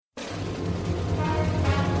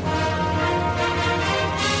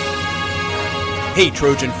Hey,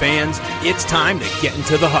 Trojan fans, it's time to get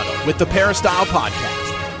into the huddle with the Peristyle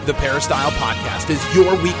Podcast. The Peristyle Podcast is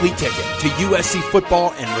your weekly ticket to USC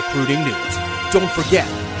football and recruiting news. Don't forget,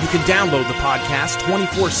 you can download the podcast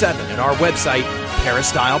 24/7 at our website,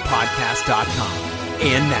 peristylepodcast.com.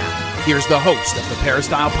 And now, here's the host of the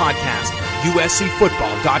Peristyle Podcast,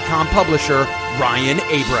 USCFootball.com publisher, Ryan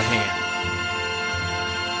Abraham.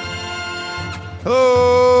 Hello,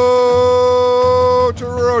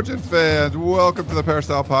 Trojan fans. Welcome to the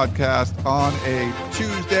Peristyle Podcast on a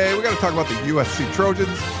Tuesday. We're going to talk about the USC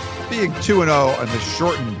Trojans being 2-0 in the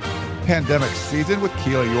shortened pandemic season with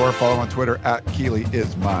Keely Orr. Follow on Twitter at Keely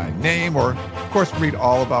is my name. Or, of course, read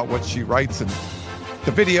all about what she writes and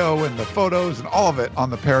the video and the photos and all of it on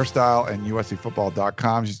the Peristyle and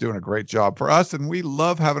USCFootball.com. She's doing a great job for us, and we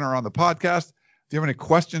love having her on the podcast. If you have any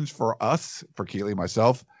questions for us, for Keely,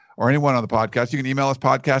 myself, or anyone on the podcast, you can email us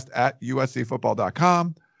podcast at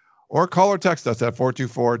USCFootball.com or call or text us at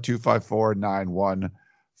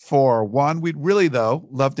 424-254-9141. We'd really, though,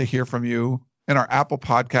 love to hear from you in our Apple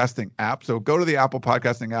Podcasting app. So go to the Apple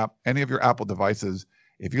Podcasting app, any of your Apple devices.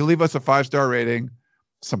 If you leave us a 5-star rating,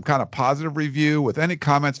 some kind of positive review with any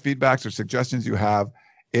comments, feedbacks, or suggestions you have,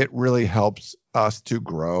 it really helps us to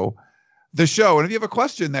grow the show. And if you have a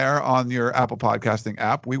question there on your Apple Podcasting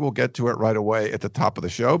app, we will get to it right away at the top of the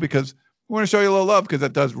show because we want to show you a little love because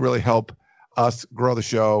that does really help us grow the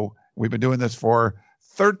show. We've been doing this for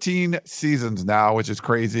 13 seasons now, which is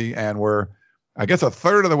crazy. And we're, I guess, a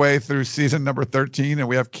third of the way through season number 13. And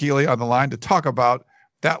we have Keely on the line to talk about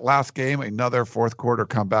that last game, another fourth quarter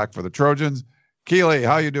comeback for the Trojans. Keely,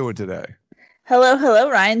 how you doing today? Hello,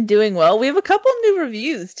 Ryan. Doing well. We have a couple new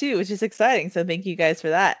reviews, too, which is exciting. So thank you guys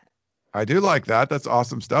for that. I do like that. That's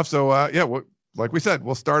awesome stuff. So, like we said,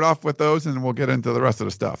 we'll start off with those and we'll get into the rest of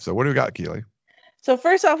the stuff. So what do we got, Keely? So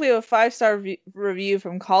first off, we have a 5-star review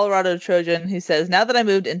from Colorado Trojan who says, now that I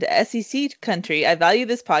moved into SEC country, I value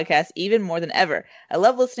this podcast even more than ever. I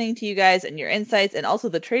love listening to you guys and your insights and also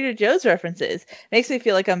the Trader Joe's references. Makes me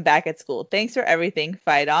feel like I'm back at school. Thanks for everything.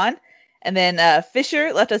 Fight on. And then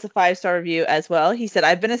Fisher left us a 5-star review as well. He said,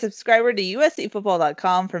 I've been a subscriber to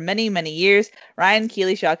USCFootball.com for many, many years. Ryan,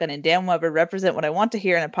 Keely, Shotgun, and Dan Weber represent what I want to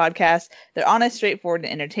hear in a podcast. They're honest, straightforward,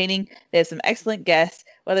 and entertaining. They have some excellent guests,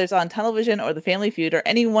 whether it's on television or The Family Feud or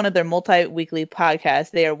any one of their multi-weekly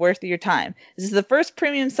podcasts. They are worth your time. This is the first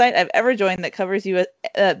premium site I've ever joined that covers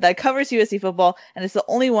USC football, and it's the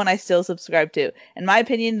only one I still subscribe to. In my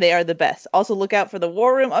opinion, they are the best. Also, look out for the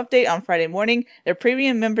War Room update on Friday morning. Their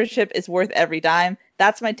premium membership is worth every dime.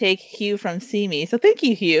 That's my take, Hugh from See Me. So thank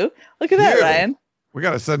you, Hugh. Look at that, Ryan. We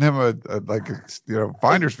got to send him a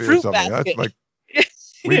finder's fee or something. Basket. That's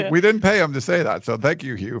like we didn't pay him to say that. So thank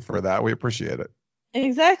you, Hugh, for that. We appreciate it.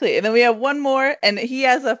 Exactly. And then we have one more, and he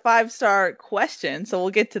has a 5-star question, so we'll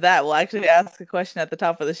get to that. We'll actually ask a question at the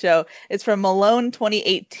top of the show. It's from Malone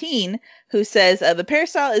 2018, who says, the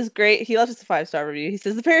Peristyle is great. He left us a 5-star review. He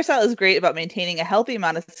says, the Peristyle is great about maintaining a healthy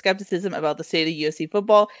amount of skepticism about the state of USC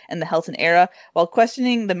football and the Helton era. While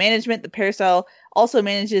questioning the management, the Peristyle also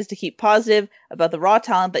manages to keep positive about the raw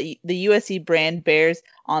talent that the USC brand bears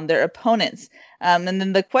on their opponents. And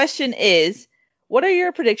then the question is, what are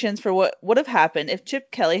your predictions for what would have happened if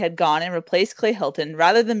Chip Kelly had gone and replaced Clay Helton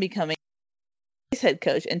rather than becoming head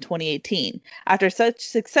coach in 2018 after such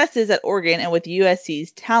successes at Oregon and with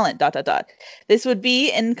USC's talent, ... This would be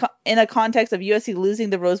in a context of USC losing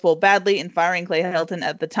the Rose Bowl badly and firing Clay Helton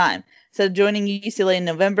at the time. So joining UCLA in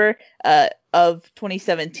November of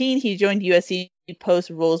 2017, he joined USC post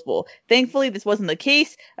Rose Bowl. Thankfully, this wasn't the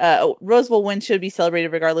case. Rose Bowl win should be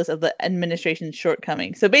celebrated regardless of the administration's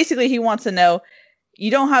shortcomings. So basically, he wants to know, you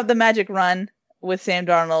don't have the magic run with Sam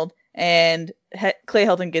Darnold and Clay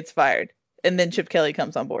Helton gets fired, and then Chip Kelly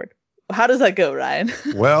comes on board. How does that go, Ryan?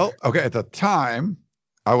 Well, okay, at the time,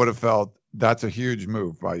 I would have felt that's a huge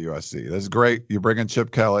move by USC. That's great. You bring in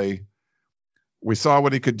Chip Kelly. We saw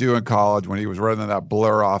what he could do in college when he was running that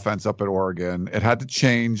blur offense up at Oregon. It had to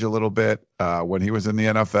change a little bit when he was in the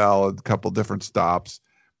NFL, a couple different stops.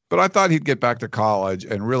 But I thought he'd get back to college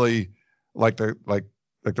and really, like the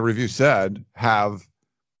review said, have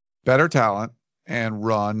better talent and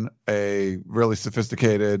run a really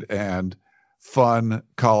sophisticated and fun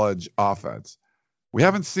college offense. We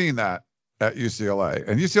haven't seen that at UCLA.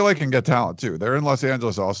 And UCLA can get talent too. They're in Los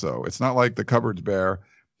Angeles also. It's not like the cupboard's bare.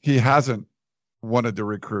 He hasn't wanted to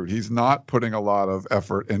recruit. He's not putting a lot of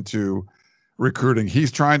effort into recruiting.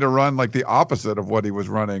 He's trying to run like the opposite of what he was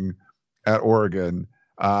running at Oregon.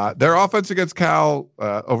 Their offense against Cal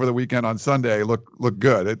over the weekend on Sunday looked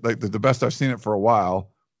good. Like the best I've seen it for a while.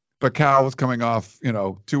 But Cal was coming off,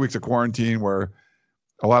 2 weeks of quarantine where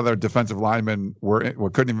A lot of their defensive linemen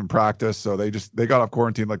couldn't even practice, so they got off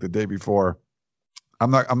quarantine like the day before.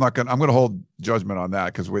 I'm gonna hold judgment on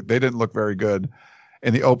that because they didn't look very good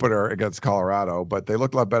in the opener against Colorado, but they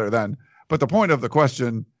looked a lot better then. But the point of the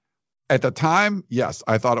question at the time, yes,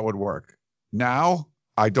 I thought it would work. Now,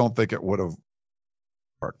 I don't think it would have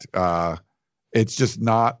worked. It's just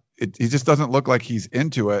not. He just doesn't look like he's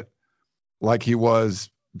into it like he was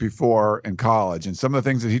before in college, and some of the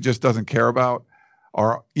things that he just doesn't care about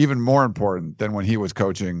are even more important than when he was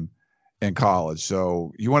coaching in college.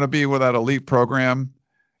 So you want to be with that elite program.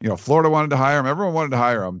 Florida wanted to hire him. Everyone wanted to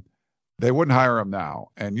hire him. They wouldn't hire him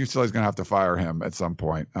now. And UCLA is going to have to fire him at some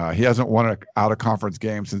point. He hasn't won an out of conference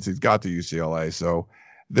game since he's got to UCLA. So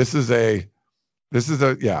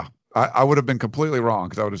I would have been completely wrong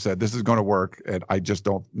because I would have said this is going to work. And I just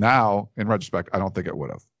don't now, in retrospect, I don't think it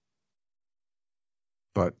would have.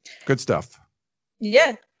 But good stuff.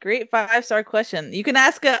 Yeah. Great 5-star question. You can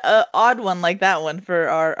ask a odd one like that one for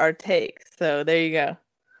our takes. So there you go.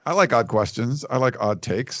 I like odd questions. I like odd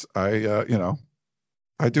takes.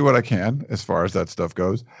 I do what I can as far as that stuff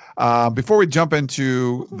goes. Before we jump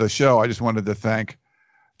into the show, I just wanted to thank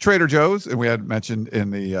Trader Joe's, and we had mentioned in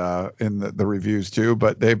the reviews too,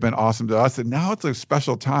 but they've been awesome to us. And now it's a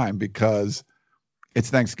special time because it's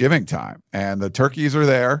Thanksgiving time, and the turkeys are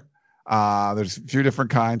there. There's a few different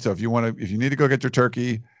kinds. So if you need to go get your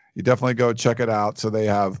turkey, you definitely go check it out. So they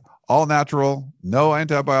have all natural, no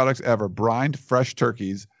antibiotics ever, brined fresh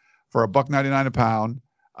turkeys for $1.99 a pound.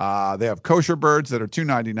 They have kosher birds that are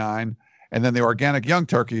 $2.99, and then the organic young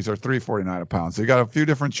turkeys are $3.49 a pound. So you got a few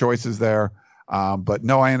different choices there, but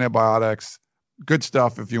no antibiotics. Good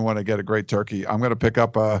stuff if you want to get a great turkey. I'm going to pick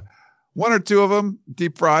up one or two of them,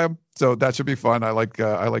 deep fry them. So that should be fun. I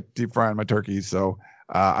like deep frying my turkeys. So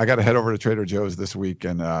I got to head over to Trader Joe's this week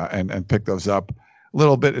and pick those up a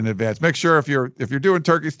little bit in advance. Make sure if you're doing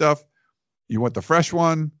turkey stuff, you want the fresh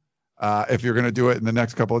one. If you're going to do it in the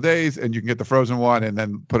next couple of days, and you can get the frozen one and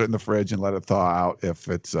then put it in the fridge and let it thaw out if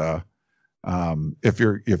it's if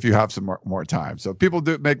you have some more time. So people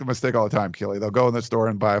do make the mistake all the time, Keely. They'll go in the store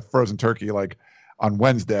and buy a frozen turkey like on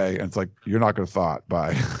Wednesday, and it's like you're not going to thaw it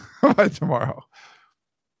by tomorrow.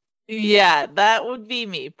 Yeah, that would be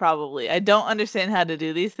me probably. I don't understand how to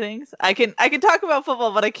do these things. I can talk about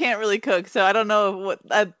football, but I can't really cook, so I don't know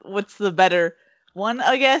what's the better one,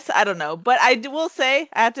 I guess. I don't know. But I will say,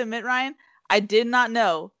 I have to admit, Ryan, I did not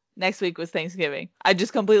know next week was Thanksgiving. I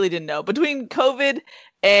just completely didn't know. Between COVID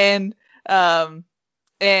and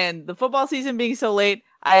the football season being so late,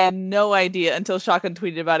 I had no idea until Shotgun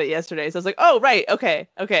tweeted about it yesterday. So I was like, oh, right. Okay.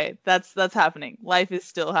 That's happening. Life is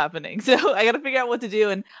still happening. So I got to figure out what to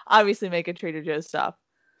do and obviously make a Trader Joe's stop.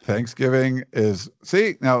 Thanksgiving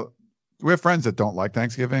now we have friends that don't like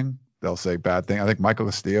Thanksgiving. They'll say bad things. I think Michael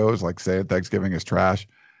Castillo is like saying Thanksgiving is trash.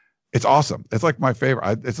 It's awesome. It's like my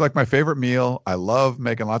favorite. It's like my favorite meal. I love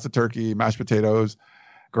making lots of turkey, mashed potatoes,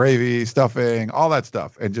 gravy, stuffing, all that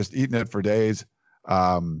stuff, and just eating it for days.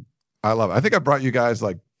 I love it. I think I brought you guys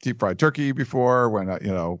like deep fried turkey before when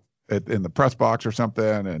in the press box or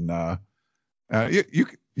something. And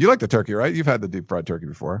you like the turkey, right? You've had the deep fried turkey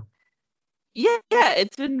before. Yeah,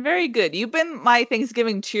 it's been very good. You've been my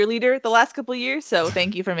Thanksgiving cheerleader the last couple of years, so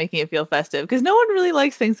thank you for making it feel festive. Because no one really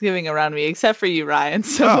likes Thanksgiving around me except for you, Ryan.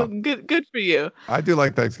 So good for you. I do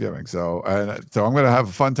like Thanksgiving, so I'm going to have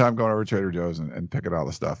a fun time going over to Trader Joe's and picking all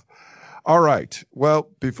the stuff. All right. Well,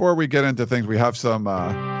 before we get into things, we have some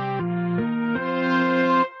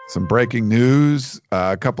breaking news.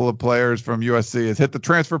 A couple of players from USC has hit the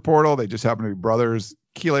transfer portal. They just happen to be brothers.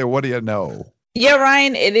 Keely, what do you know? Yeah,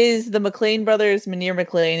 Ryan, it is the McClain brothers, Munir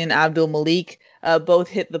McClain and Abdul Malik, both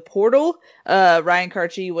hit the portal. Ryan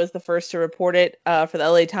Karchi was the first to report it for the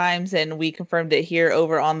LA Times, and we confirmed it here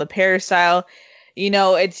over on the Peristyle.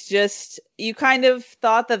 It's just, you kind of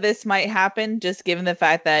thought that this might happen, just given the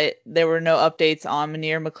fact that there were no updates on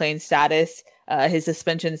Munir McClain's status, his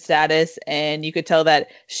suspension status, and you could tell that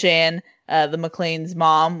Shan, the McClain's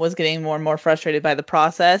mom, was getting more and more frustrated by the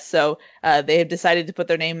process. So they have decided to put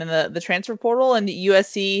their name in the transfer portal, and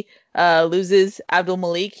USC loses Abdul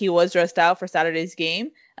Malik. He was dressed out for Saturday's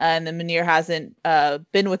game, and then Munir hasn't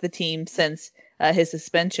been with the team since his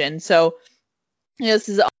suspension. So, this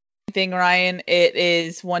is a thing, Ryan. It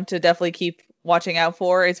is one to definitely keep watching out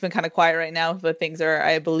for. It's been kind of quiet right now, but things are,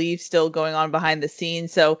 I believe, still going on behind the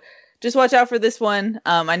scenes. So just watch out for this one.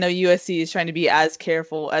 I know USC is trying to be as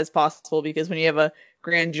careful as possible because when you have a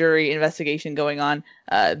grand jury investigation going on,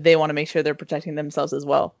 they want to make sure they're protecting themselves as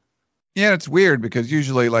well. Yeah, it's weird because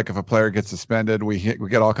usually, like, if a player gets suspended, we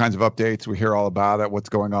get all kinds of updates. We hear all about it, what's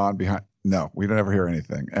going on behind. No, we don't ever hear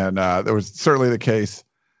anything. And there was certainly the case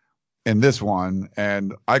in this one,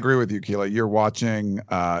 and I agree with you, Keela. You're watching,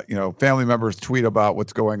 family members tweet about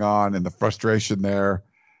what's going on and the frustration there.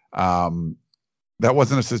 That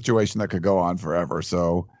wasn't a situation that could go on forever.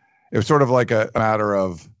 So it was sort of like a matter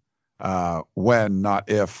of when, not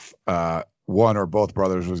if, one or both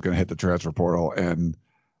brothers was going to hit the transfer portal. And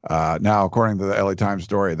now, according to the LA Times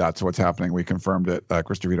story, that's what's happening. We confirmed it.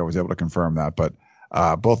 Chris DeVito was able to confirm that. But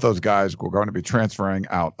both those guys were going to be transferring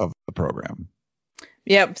out of the program.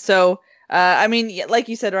 Yep. So, like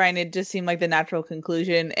you said, Ryan, it just seemed like the natural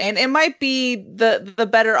conclusion, and it might be the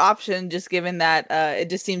better option, just given that it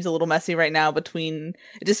just seems a little messy right now it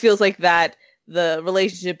just feels like that the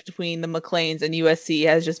relationship between the McClains and USC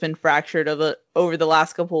has just been fractured over the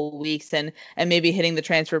last couple of weeks, and maybe hitting the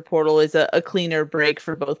transfer portal is a cleaner break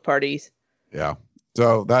for both parties. Yeah.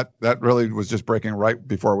 So that really was just breaking right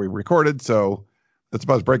before we recorded. So that's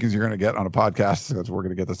about as breaking as you're going to get on a podcast, because we're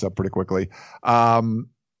going to get this up pretty quickly.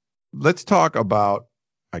 Let's talk about,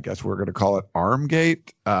 I guess we're going to call it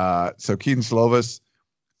Armgate. So Keaton Slovis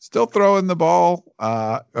still throwing the ball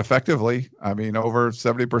effectively. I mean, over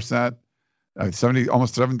 70%,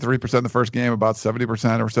 almost 73% in the first game, about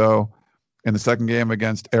 70% or so in the second game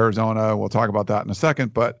against Arizona. We'll talk about that in a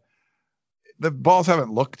second, but the balls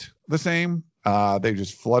haven't looked the same. They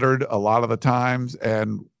just fluttered a lot of the times.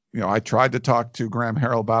 And, I tried to talk to Graham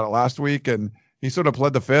Harrell about it last week, and he sort of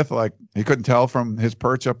pled the fifth, like he couldn't tell from his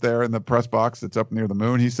perch up there in the press box that's up near the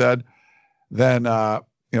moon, he said. Then,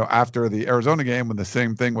 after the Arizona game, when the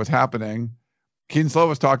same thing was happening, Keaton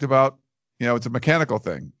Slovis talked about, it's a mechanical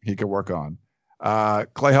thing he could work on.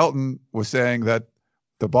 Clay Helton was saying that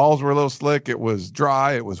the balls were a little slick. It was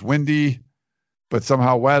dry. It was windy, but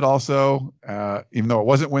somehow wet also, even though it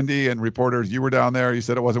wasn't windy. And reporters, you were down there, you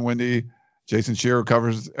said it wasn't windy. Jason Shearer, who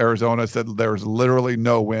covers Arizona, said there was literally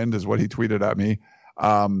no wind, is what he tweeted at me.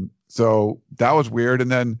 So that was weird.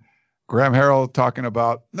 And then Graham Harrell talking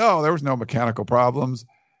about, no, there was no mechanical problems.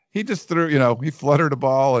 He just threw, he fluttered a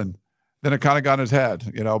ball, and then it kind of got in his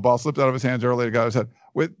head. Ball slipped out of his hands early, it got in his head.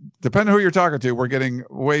 Depending on who you're talking to, we're getting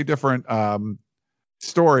way different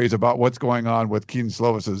stories about what's going on with Keaton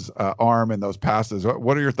Slovis's arm and those passes.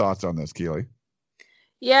 What are your thoughts on this, Keely?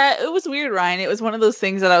 Yeah, it was weird, Ryan. It was one of those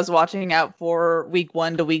things that I was watching out for week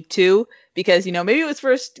 1 to week 2, because, maybe it was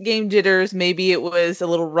first game jitters, maybe it was a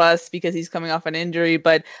little rust because he's coming off an injury,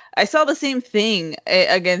 but I saw the same thing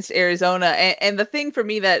against Arizona. And the thing for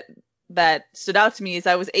me that stood out to me is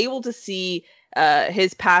I was able to see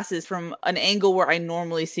his passes from an angle where I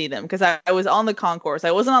normally see them, because I was on the concourse.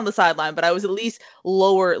 I wasn't on the sideline, but I was at least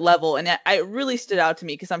lower level, and it really stood out to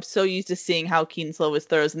me because I'm so used to seeing how Keaton Slovis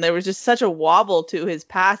throws, and there was just such a wobble to his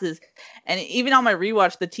passes. And even on my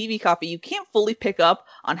rewatch, the TV copy, you can't fully pick up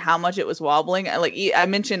on how much it was wobbling. Like I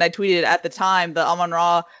mentioned, I tweeted at the time, the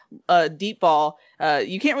Amon-Ra deep ball,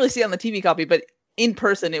 you can't really see it on the TV copy, but in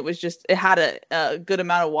person, it had a good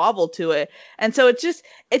amount of wobble to it. And so it's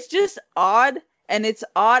just odd, and it's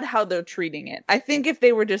odd how they're treating it. I think if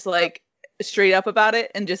they were just like straight up about it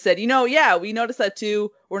and just said, yeah, we noticed that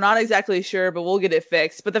too. We're not exactly sure, but we'll get it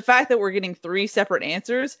fixed. But the fact that we're getting 3 separate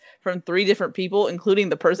answers from 3 different people, including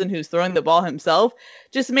the person who's throwing the ball himself,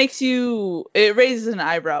 just it raises an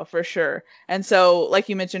eyebrow for sure. And so, like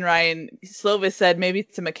you mentioned, Ryan, Slovis said maybe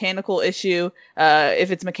it's a mechanical issue. If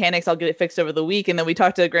it's mechanics, I'll get it fixed over the week. And then we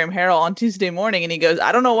talked to Graham Harrell on Tuesday morning, and he goes,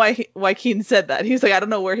 I don't know why Keaton said that. He was like, I don't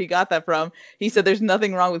know where he got that from. He said there's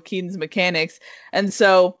nothing wrong with Keaton's mechanics.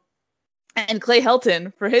 And Clay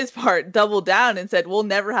Helton, for his part, doubled down and said, we'll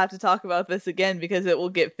never have to talk about this again because it will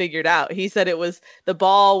get figured out. He said the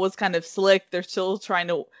ball was kind of slick. They're still trying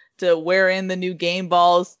to wear in the new game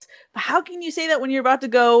balls. But how can you say that when you're about to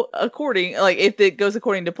go if it goes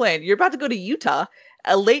according to plan? You're about to go to Utah,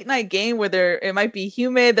 a late night game where it might be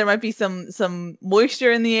humid. There might be some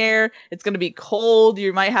moisture in the air. It's going to be cold.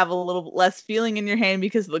 You might have a little less feeling in your hand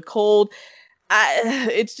because of the cold.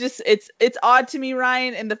 It's odd to me,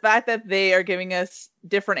 Ryan, and the fact that they are giving us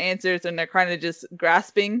different answers and they're kind of just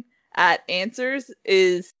grasping at answers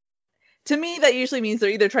is, to me, that usually means they're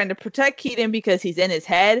either trying to protect Keaton because he's in his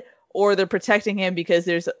head, or they're protecting him because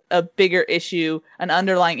there's a bigger issue, an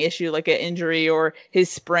underlying issue like an injury or his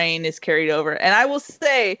sprain is carried over. And I will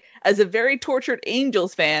say, as a very tortured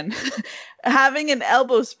Angels fan, having an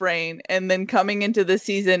elbow sprain and then coming into the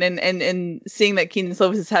season and seeing that Keaton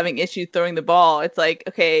Slovis is having issue throwing the ball, it's like,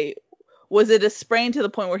 okay, was it a sprain to the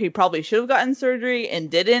point where he probably should have gotten surgery and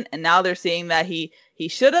didn't, and now they're saying that he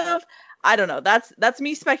should have? I don't know. That's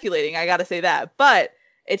me speculating. I got to say that. But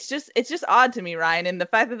it's just odd to me, Ryan, and the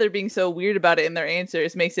fact that they're being so weird about it in their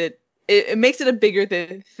answers makes it a bigger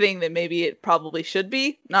thing than maybe it probably should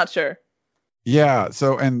be. Not sure. Yeah.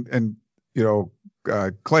 So and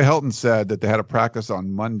Clay Helton said that they had a practice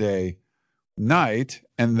on Monday night,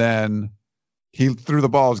 and then he threw the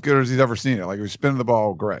ball as good as he's ever seen it. Like, he was spinning the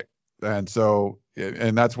ball great. And so,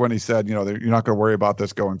 and that's when he said, you're not going to worry about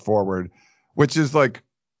this going forward, which is like,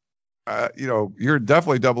 you're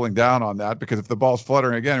definitely doubling down on that, because if the ball's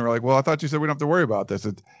fluttering again, we're like, well, I thought you said we don't have to worry about this.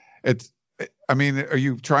 I mean, are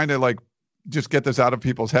you trying to like just get this out of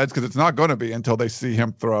people's heads? Because it's not going to be until they see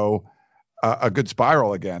him throw a good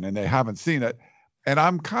spiral again, and they haven't seen it. And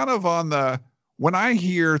I'm kind of when I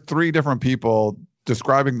hear three different people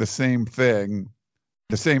describing the same thing,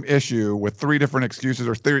 the same issue, with three different excuses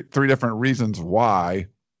or three different reasons why,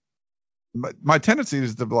 my tendency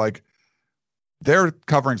is to like, they're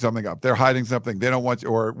covering something up. They're hiding something. They don't want you,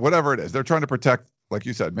 or whatever it is. They're trying to protect, like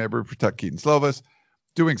you said, maybe protect Keaton Slovis,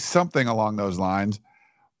 doing something along those lines.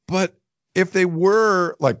 But if they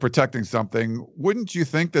were like protecting something, wouldn't you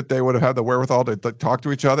think that they would have had the wherewithal to talk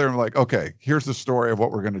to each other and like, okay, here's the story of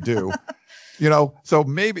what we're going to do, So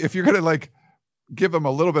maybe if you're going to like give them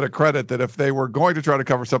a little bit of credit, that if they were going to try to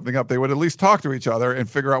cover something up, they would at least talk to each other and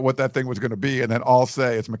figure out what that thing was going to be, and then all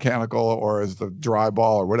say it's mechanical or is the dry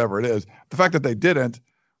ball or whatever it is. The fact that they didn't,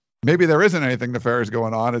 maybe there isn't anything nefarious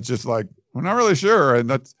going on. It's just like, we're not really sure. And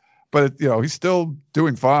but he's still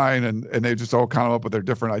doing fine, and they just all come up with their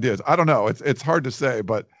different ideas. I don't know. It's hard to say,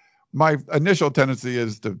 but my initial tendency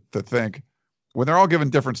is to think, when they're all given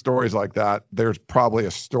different stories like that, there's probably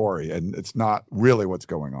a story, and it's not really what's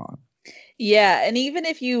going on. Yeah, and even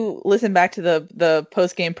if you listen back to the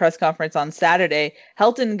post-game press conference on Saturday,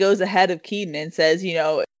 Helton goes ahead of Keaton and says,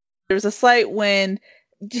 there's a slight wind.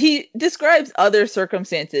 He describes other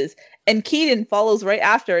circumstances, and Keaton follows right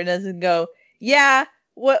after and doesn't go, yeah,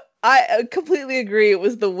 what I completely agree, it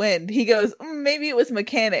was the wind. He goes, maybe it was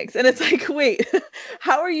mechanics. And it's like, wait,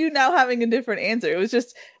 how are you now having a different answer? It was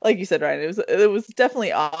just, like you said, Ryan, it was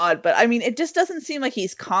definitely odd. But I mean, it just doesn't seem like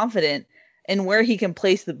he's confident in where he can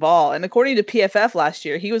place the ball. And according to PFF last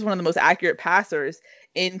year, he was one of the most accurate passers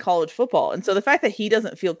in college football. And so the fact that he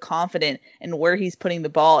doesn't feel confident in where he's putting the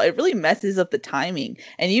ball, it really messes up the timing.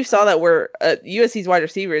 And you saw that where USC's wide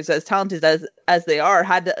receivers, as talented as they are,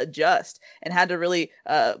 had to adjust and had to really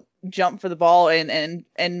jump for the ball and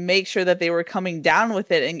make sure that they were coming down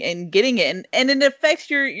with it and getting it. And it affects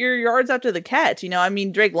your yards after the catch. I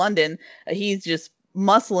mean, Drake London, he's just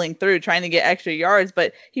muscling through trying to get extra yards,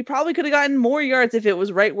 but he probably could have gotten more yards if it was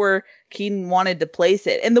right where Keaton wanted to place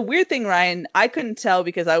it. And the weird thing, Ryan, I couldn't tell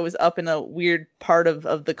because I was up in a weird part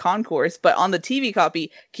of the concourse, but on the TV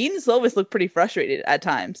copy, Keaton Slovis looked pretty frustrated at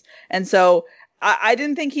times. And so I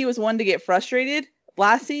didn't think he was one to get frustrated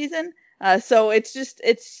last season. So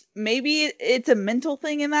maybe it's a mental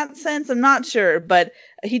thing in that sense. I'm not sure, but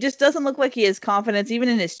he just doesn't look like he has confidence. Even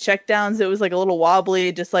in his checkdowns, it was like a little wobbly,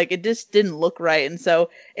 it just didn't look right. And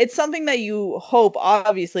so it's something that you hope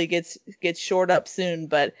obviously gets shored up soon,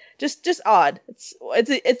 but just odd. It's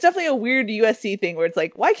definitely a weird USC thing where it's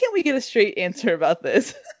like, why can't we get a straight answer about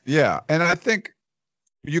this? Yeah. And I think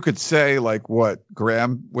you could say like what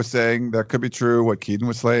Graham was saying, that could be true. What Keaton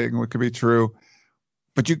was saying, what could be true.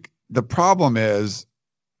 But the problem is,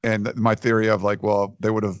 and my theory of like, well, they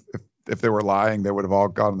would have, if they were lying, they would have all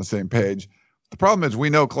got on the same page. The problem is, we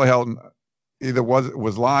know Clay Helton either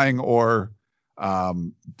was lying or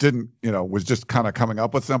didn't, was just kind of coming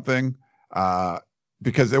up with something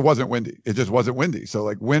because it wasn't windy. It just wasn't windy. So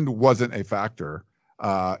like, wind wasn't a factor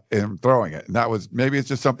in throwing it. And that was, maybe it's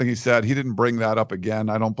just something he said. He didn't bring that up again,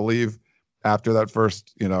 I don't believe, after that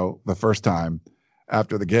first, the first time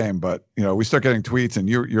after the game. But we start getting tweets, and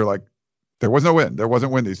you're like, there was no wind, there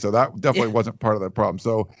wasn't windy, so that definitely wasn't part of the problem.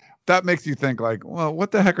 So that makes you think like, well, what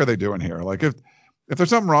the heck are they doing here? Like, if there's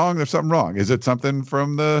something wrong, there's something wrong. Is it something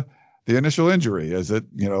from the initial injury? Is it,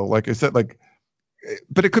 like I said, like,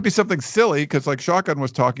 but it could be something silly, because like Shotgun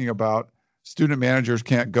was talking about, student managers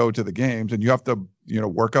can't go to the games, and you have to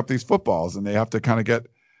work up these footballs, and they have to kind of get,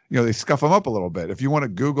 they scuff them up a little bit. If you want to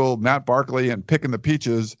Google Matt Barkley and picking the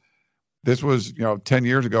peaches, this was, 10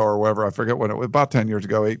 years ago or whatever. I forget when it was, about 10 years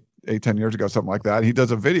ago, 10 years ago, something like that. He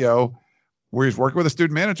does a video where he's working with the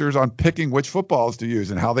student managers on picking which footballs to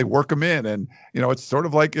use and how they work them in. And, it's sort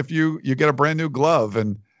of like if you get a brand new glove,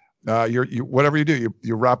 and you whatever you do,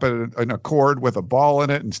 you wrap it in a cord with a ball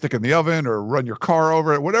in it and stick it in the oven, or run your car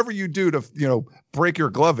over it. Whatever you do to, break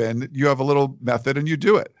your glove in, you have a little method and you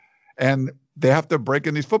do it. And they have to break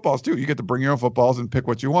in these footballs too. You get to bring your own footballs and pick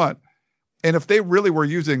what you want. And if they really were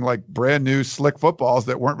using like brand new slick footballs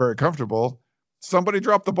that weren't very comfortable, somebody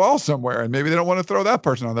dropped the ball somewhere, and maybe they don't want to throw that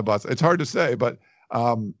person on the bus. It's hard to say, but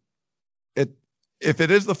if it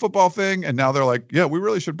is the football thing, and now they're like, yeah, we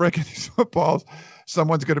really should break in these footballs,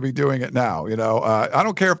 someone's going to be doing it now. I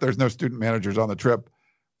don't care if there's no student managers on the trip.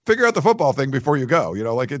 Figure out the football thing before you go.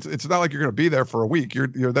 Like it's not like you're going to be there for a week.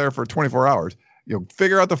 You're there for 24 hours.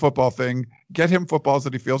 Figure out the football thing. Get him footballs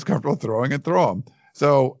that he feels comfortable throwing and throw them.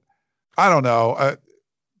 So I don't know.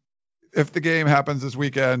 If the game happens this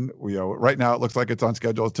weekend, right now it looks like it's on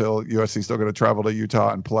schedule till USC still going to travel to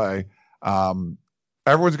Utah and play.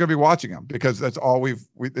 Everyone's going to be watching them because that's all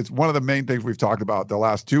it's one of the main things we've talked about the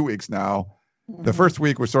last 2 weeks now. Mm-hmm. The first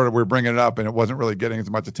week was we're bringing it up and it wasn't really getting as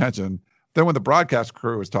much attention. Then when the broadcast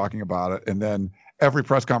crew is talking about it, and then every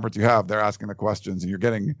press conference you have, they're asking the questions and you're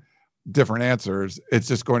getting different answers. It's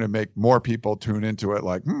just going to make more people tune into it.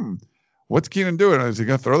 Like, what's Keenan doing? Is he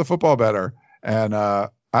going to throw the football better? And,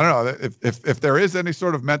 I don't know if there is any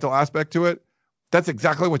sort of mental aspect to it. That's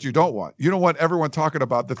exactly what you don't want. You don't want everyone talking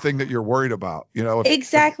about the thing that you're worried about.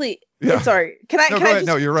 Exactly. Yeah. Sorry. Can I? No, can go I ahead. just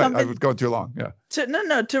No, you're right. jump I in? was going too long. Yeah.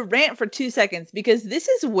 To rant for 2 seconds, because this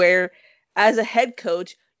is where, as a head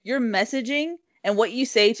coach, your messaging and what you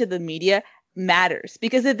say to the media matters.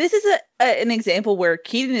 Because if this is an example where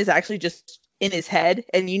Keaton is actually just in his head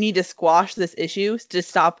and you need to squash this issue to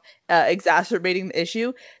stop exacerbating the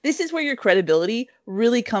issue, this is where your credibility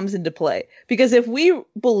really comes into play. Because if we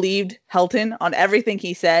believed Helton on everything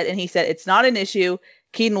he said, and he said it's not an issue,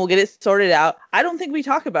 Keaton will get it sorted out, I don't think we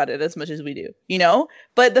talk about it as much as we do,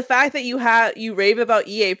 But the fact that you rave about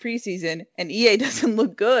EA preseason and EA doesn't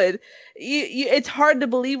look good, it's hard to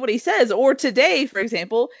believe what he says. Or today, for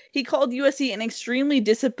example, he called USC an extremely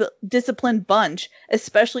disciplined bunch,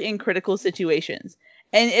 especially in critical situations.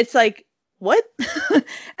 And it's like, what?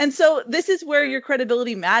 And so this is where your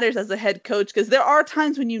credibility matters as a head coach, because there are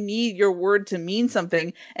times when you need your word to mean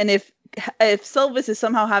something. And if Silvis is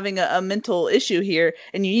somehow having a mental issue here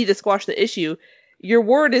and you need to squash the issue, your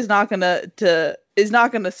word is not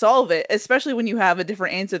gonna solve it, especially when you have a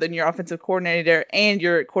different answer than your offensive coordinator and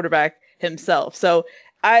your quarterback himself. So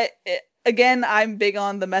I'm big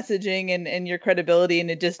on the messaging and your credibility, and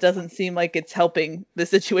it just doesn't seem like it's helping the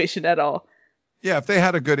situation at all. Yeah, if they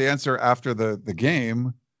had a good answer after the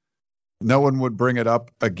game, no one would bring it up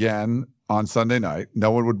again on Sunday night. No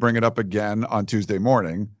one would bring it up again on Tuesday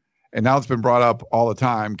morning. And now it's been brought up all the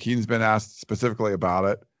time. Keenan's been asked specifically about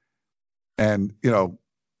it. And,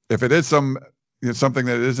 if it is something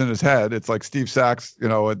that is in his head, it's like Steve Sachs,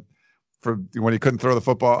 for when he couldn't throw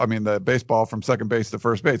the baseball from second base to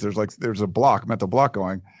first base, there's a mental block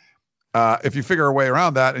going. If you figure a way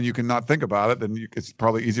around that and you can not think about it, then it's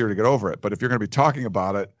probably easier to get over it. But if you're going to be talking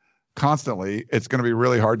about it constantly, it's going to be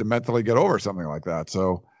really hard to mentally get over something like that.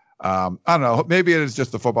 So I don't know. Maybe it is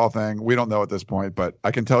just the football thing. We don't know at this point, but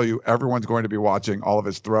I can tell you everyone's going to be watching all of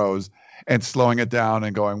his throws and slowing it down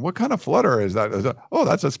and going, what kind of flutter is that? Oh,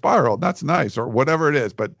 that's a spiral. That's nice, or whatever it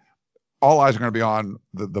is. But all eyes are going to be on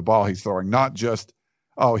the ball he's throwing, not just,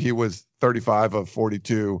 he was 35 of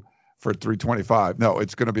 42 for 325. No,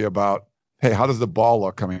 it's going to be about, hey, how does the ball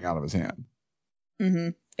look coming out of his hand? Mm-hmm.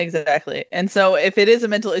 Exactly. And so if it is a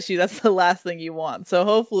mental issue, that's the last thing you want. So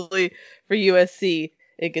hopefully for USC,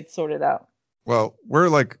 it gets sorted out. Well, we're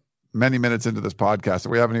like many minutes into this podcast.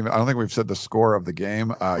 I don't think we've said the score of the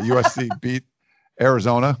game. USC beat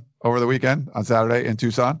Arizona over the weekend on Saturday in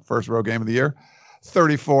Tucson, first road game of the year,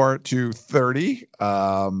 34-30.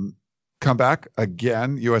 Come back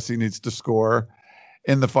again. USC needs to score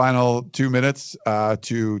in the final 2 minutes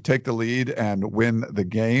to take the lead and win the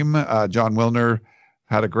game. John Wilner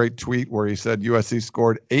had a great tweet where he said USC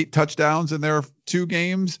scored 8 touchdowns in their 2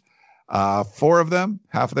 games. 4 of them,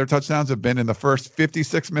 half of their touchdowns, have been in the first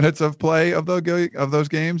 56 minutes of play of those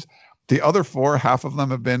games. The other 4, half of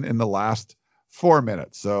them have been in the last 4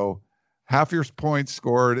 minutes. So half your points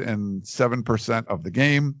scored in 7% of the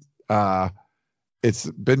game.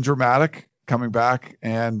 It's been dramatic coming back.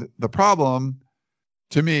 And the problem,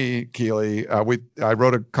 to me, Keely, I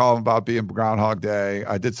wrote a column about being Groundhog Day.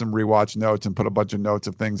 I did some rewatch notes and put a bunch of notes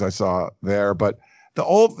of things I saw there. But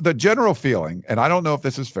the general feeling, and I don't know if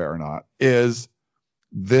this is fair or not, is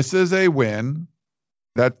this is a win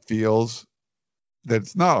that feels that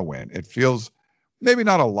it's not a win. It feels maybe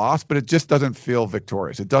not a loss, but it just doesn't feel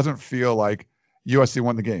victorious. It doesn't feel like USC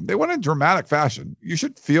won the game. They won in dramatic fashion. You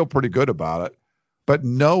should feel pretty good about it. But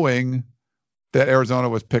knowing that Arizona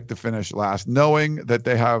was picked to finish last, knowing that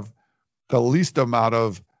they have the least amount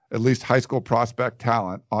of at least high school prospect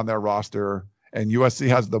talent on their roster and USC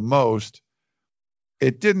has the most,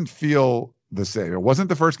 it didn't feel the same. It wasn't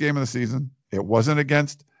the first game of the season. It wasn't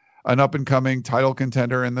against an up-and-coming title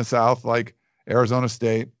contender in the South like Arizona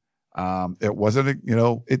State. It wasn't,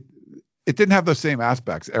 it didn't have the same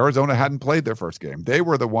aspects. Arizona hadn't played their first game. They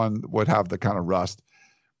were the one would have the kind of rust.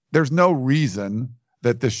 There's no reason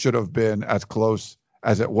that this should have been as close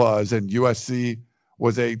as it was, and USC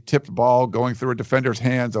was a tipped ball going through a defender's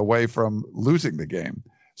hands away from losing the game.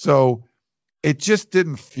 So it just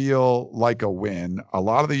didn't feel like a win. A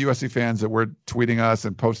lot of the USC fans that were tweeting us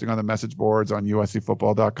and posting on the message boards on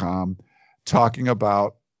uscfootball.com talking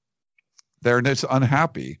about they're just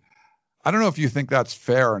unhappy. I don't know if you think that's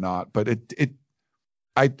fair or not, but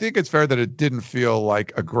I think it's fair that it didn't feel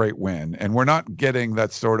like a great win. And we're not getting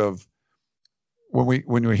that sort of, when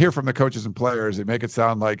we hear from the coaches and players, they make it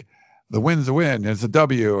sound like the win's a win, it's a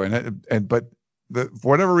W. But for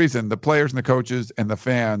whatever reason, the players and the coaches and the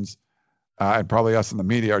fans, and probably us in the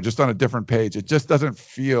media, are just on a different page. It just doesn't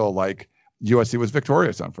feel like USC was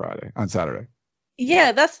victorious on Saturday.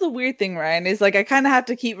 Yeah, that's the weird thing, Ryan, is like I kind of have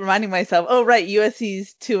to keep reminding myself, oh, right,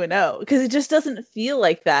 USC's 2-0, because it just doesn't feel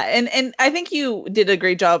like that. And I think you did a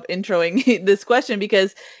great job introing this question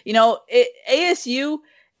because, ASU,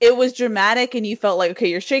 it was dramatic and you felt like, okay,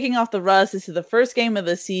 you're shaking off the rust. This is the first game of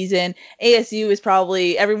the season. ASU is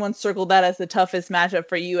probably, everyone circled that as the toughest matchup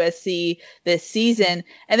for USC this season.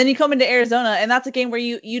 And then you come into Arizona and that's a game where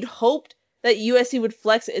you'd hoped that USC would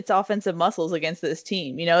flex its offensive muscles against this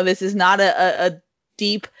team. This is not a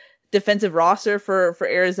deep defensive roster for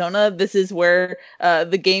Arizona. This is where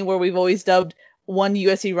the game where we've always dubbed one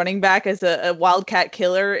USC running back as a wildcat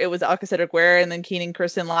killer. It was Cedric Ware and then Keenan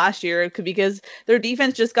Kirsten last year because their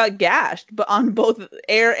defense just got gashed but on both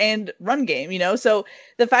air and run game, So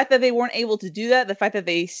the fact that they weren't able to do that, the fact that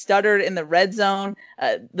they stuttered in the red zone,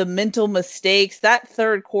 the mental mistakes, that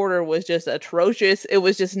third quarter was just atrocious. It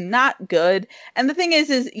was just not good. And the thing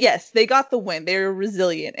is yes, they got the win. They're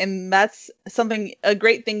resilient. And that's a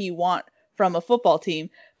great thing you want from a football team.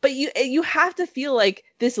 But you have to feel like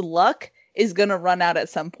this luck is going to run out at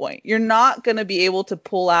some point. You're not going to be able to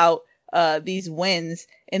pull out these wins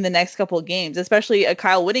in the next couple of games, especially a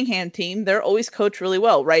Kyle Whittingham team. They're always coached really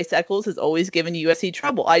well. Rice Eccles has always given USC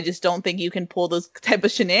trouble. I just don't think you can pull those type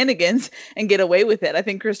of shenanigans and get away with it. I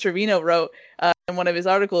think Chris Trevino wrote in one of his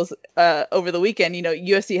articles over the weekend,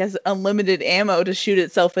 USC has unlimited ammo to shoot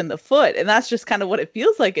itself in the foot. And that's just kind of what it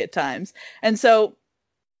feels like at times. And so,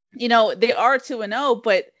 they are 2-0,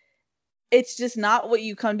 but it's just not what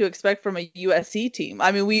you come to expect from a USC team.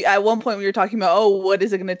 I mean, at one point we were talking about, what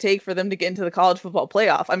is it going to take for them to get into the college football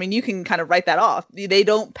playoff? I mean, you can kind of write that off. They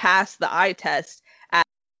don't pass the eye test.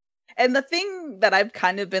 And the thing that I've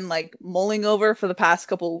kind of been like mulling over for the past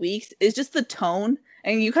couple of weeks is just the tone.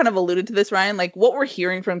 And you kind of alluded to this, Ryan, like what we're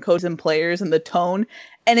hearing from coaches and players and the tone.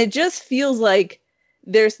 And it just feels like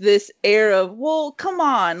there's this air of, well, come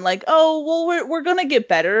on, like, oh, well, we're going to get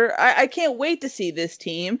better. I can't wait to see this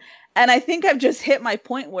team. And I think I've just hit my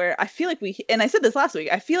point where I feel like and I said this last week,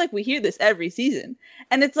 I feel like we hear this every season.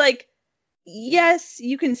 And it's like, yes,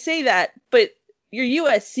 you can say that, but you're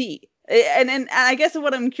USC. And I guess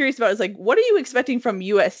what I'm curious about is like, what are you expecting from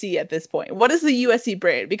USC at this point? What is the USC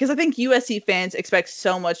brand? Because I think USC fans expect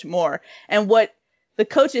so much more. And what the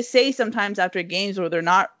coaches say sometimes after games where they're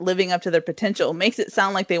not living up to their potential makes it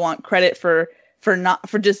sound like they want credit for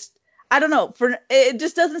just, I don't know, it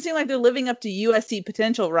just doesn't seem like they're living up to USC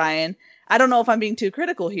potential, Ryan. I don't know if I'm being too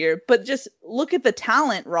critical here, but just look at the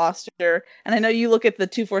talent roster. And I know you look at the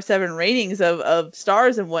 247 ratings of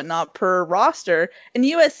stars and whatnot per roster, and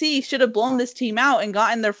USC should have blown this team out and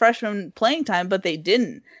gotten their freshman playing time, but they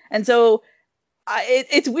didn't. And so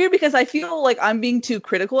it's weird because I feel like I'm being too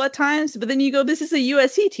critical at times, but then you go, this is a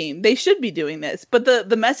USC team. They should be doing this. But the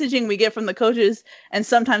messaging we get from the coaches and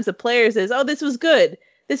sometimes the players is, oh, this was good.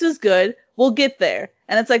 This was good. We'll get there.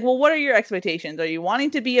 And it's like, well, what are your expectations? Are you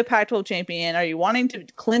wanting to be a Pac-12 champion? Are you wanting to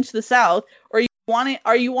clinch the South? Or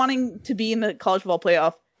are you wanting to be in the college football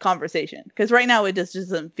playoff conversation? Because right now it just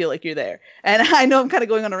doesn't feel like you're there. And I know I'm kind of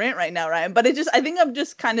going on a rant right now, Ryan, but I think I'm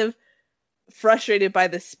just kind of frustrated by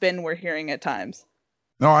the spin we're hearing at times.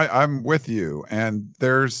 No, I'm with you. And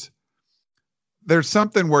there's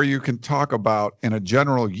something where you can talk about in a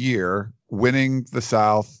general year, winning the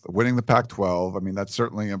South, winning the Pac-12. I mean, that's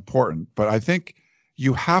certainly important, but I think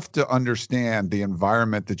you have to understand the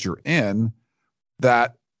environment that you're in,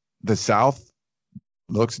 that the South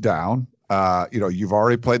looks down. You've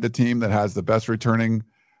already played the team that has the best returning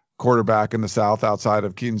quarterback in the South outside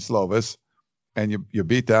of Keaton Slovis, and you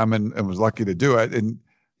beat them and was lucky to do it. And,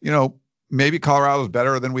 maybe Colorado's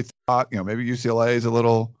better than we thought. Maybe UCLA is a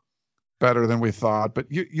little better than we thought, but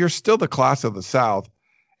you're still the class of the South.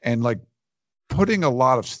 And like putting a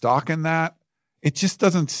lot of stock in that, it just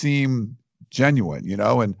doesn't seem genuine,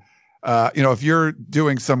 and, if you're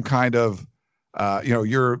doing some kind of,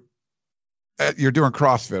 you're doing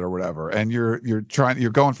CrossFit or whatever, and you're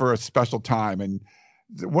going for a special time, and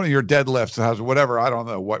one of your deadlifts has whatever, I don't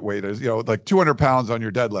know what weight is, like 200 pounds on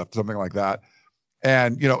your deadlift, something like that.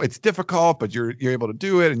 And, it's difficult, but you're able to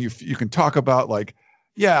do it. And you can talk about like,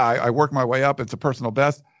 yeah, I work my way up. It's a personal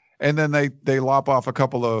best. And then they lop off a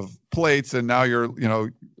couple of plates and now you're,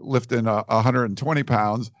 lifting 120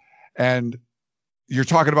 pounds and you're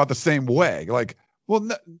talking about the same way. Like, well,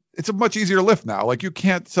 it's a much easier lift now. Like you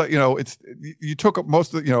can't, you took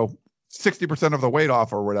most of 60% of the weight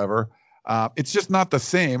off or whatever. It's just not the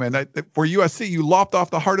same. And for USC, you lopped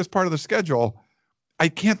off the hardest part of the schedule. I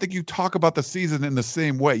can't think you talk about the season in the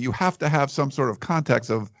same way. You have to have some sort of context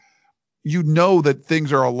of, that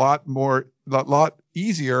things are a lot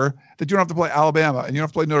easier, that you don't have to play Alabama and you don't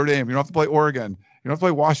have to play Notre Dame. You don't have to play Oregon. You don't have to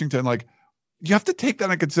play Washington. Like you have to take that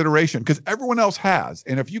into consideration because everyone else has.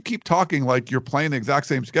 And if you keep talking like you're playing the exact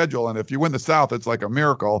same schedule, and if you win the South, it's like a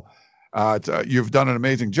miracle. You've done an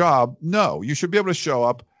amazing job. No, you should be able to show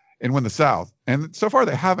up and win the South. And so far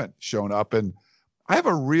they haven't shown up. And I have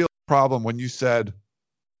a real problem when you said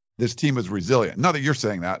this team is resilient. Not that you're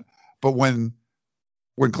saying that, but when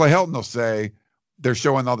Clay Helton will say they're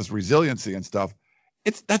showing all this resiliency and stuff,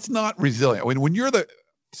 that's not resilient. When you're the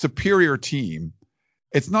superior team,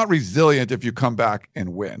 it's not resilient if you come back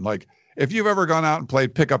and win. Like if you've ever gone out and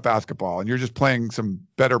played pickup basketball and you're just playing some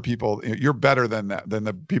better people, you're better than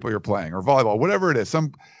the people you're playing, or volleyball, whatever it is,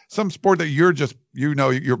 some sport that you're just,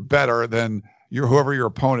 you're better than whoever your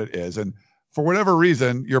opponent is. And for whatever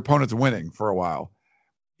reason, your opponent's winning for a while.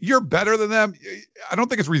 You're better than them. I don't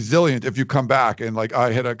think it's resilient if you come back and like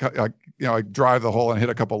I drive the hole and hit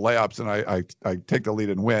a couple layups and I take the lead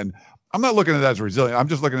and win. I'm not looking at that as resilient. I'm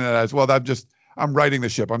just looking at it as, well, I'm righting the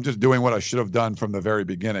ship. I'm just doing what I should have done from the very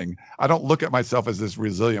beginning. I don't look at myself as this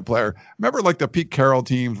resilient player. Remember like the Pete Carroll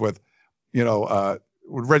teams with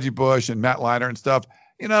Reggie Bush and Matt Leinart and stuff.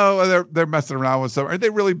 They're messing around with some. Are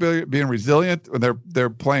they really being resilient when they're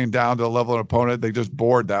playing down to the level of an opponent they just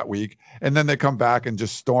bored that week, and then they come back and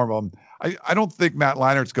just storm them? I don't think Matt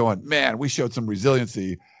Leinart's going, man, we showed some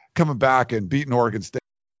resiliency coming back and beating Oregon State.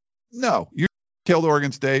 No, you killed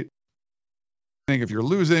Oregon State. If you're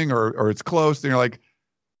losing or it's close, then you're like,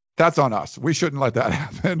 that's on us. We shouldn't let that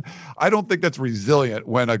happen. I don't think that's resilient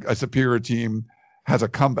when a superior team has a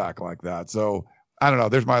comeback like that. So I don't know.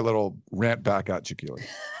 There's my little rant back at you, Keely.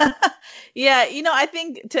 Yeah, I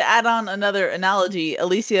think to add on another analogy,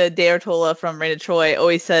 Alicia Deartola from Raina Troy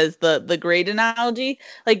always says the grade analogy.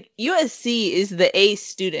 Like USC is the A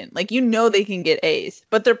student. Like they can get A's,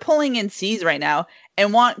 but they're pulling in C's right now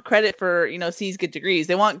and want credit for C's get degrees.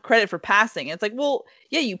 They want credit for passing. It's like, well,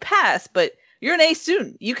 yeah, you pass, but you're an A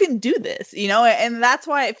student. You can do this, and that's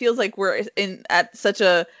why it feels like we're at such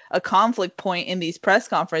a conflict point in these press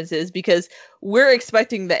conferences, because we're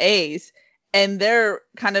expecting the A's and they're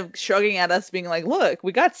kind of shrugging at us being like, look,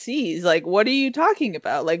 we got C's. Like, what are you talking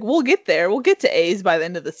about? Like, we'll get there. We'll get to A's by the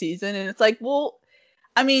end of the season. And it's like, well,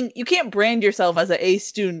 I mean, you can't brand yourself as an A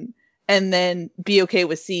student and then be okay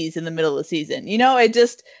with C's in the middle of the season.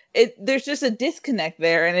 There's just a disconnect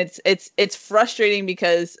there, and it's frustrating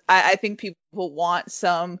because I think people want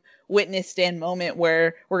some witness stand moment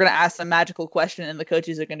where we're going to ask some magical question and the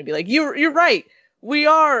coaches are going to be like, you're right. We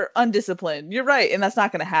are undisciplined. You're right. And that's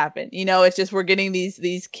not going to happen. It's just, we're getting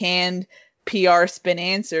these canned PR spin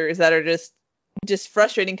answers that are just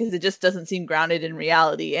frustrating because it just doesn't seem grounded in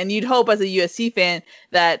reality. And you'd hope as a USC fan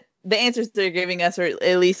that the answers they're giving us are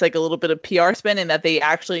at least like a little bit of PR spin and that they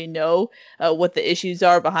actually know what the issues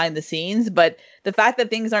are behind the scenes. But the fact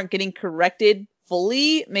that things aren't getting corrected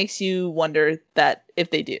fully makes you wonder that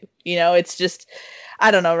if they do, it's just,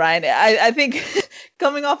 I don't know, Ryan. I think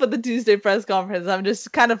coming off of the Tuesday press conference, I'm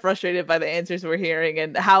just kind of frustrated by the answers we're hearing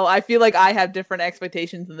and how I feel like I have different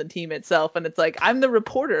expectations than the team itself. And it's like, I'm the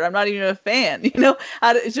reporter. I'm not even a fan.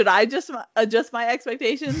 Should I just adjust my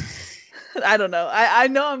expectations? I don't know. I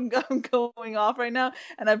know I'm going off right now,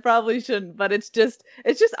 and I probably shouldn't, but it's just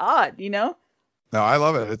odd, No, I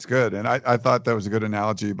love it. It's good. And I thought that was a good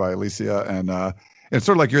analogy by Alicia. And it's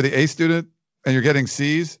sort of like you're the A student and you're getting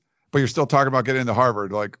C's, but you're still talking about getting into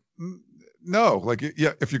Harvard. Like, no, like,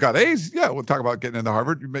 yeah, if you got A's, yeah, we'll talk about getting into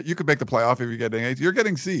Harvard. You could make the playoff if you're getting A's. You're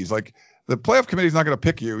getting C's. Like, the playoff committee is not going to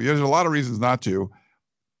pick you. There's a lot of reasons not to.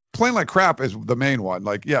 Playing like crap is the main one.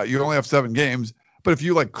 Like, yeah, you only have 7 games. But if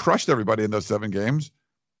you like crushed everybody in those 7 games,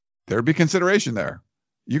 there'd be consideration there.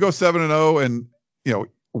 You go 7-0 and,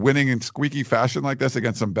 winning in squeaky fashion like this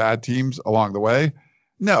against some bad teams along the way.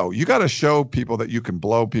 No, you got to show people that you can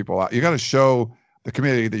blow people out. You got to show the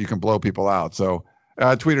community that you can blow people out. So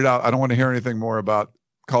I tweeted out, I don't want to hear anything more about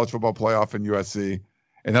college football playoff in USC.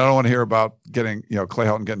 And I don't want to hear about getting, Clay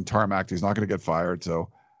Helton getting tarmacked. He's not going to get fired. So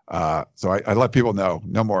I let people know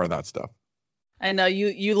no more of that stuff. I know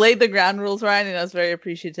you laid the ground rules, Ryan, and I was very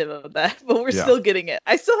appreciative of that. But we're still getting it.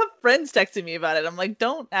 I still have friends texting me about it. I'm like,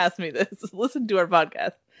 don't ask me this. Listen to our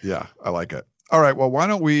podcast. Yeah, I like it. All right. Well, why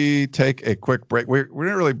don't we take a quick break? We're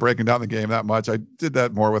not really breaking down the game that much. I did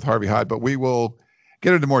that more with Harvey Hyde, but we will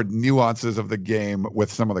get into more nuances of the game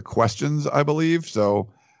with some of the questions, I believe. So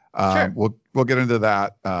Sure. we'll get into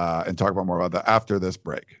that and talk about more about that after this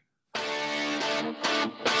break.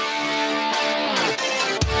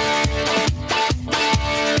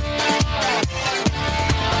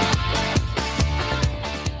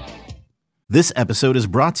 This episode is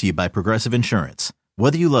brought to you by Progressive Insurance.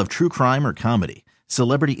 Whether you love true crime or comedy,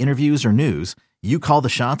 celebrity interviews or news, you call the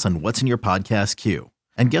shots on what's in your podcast queue.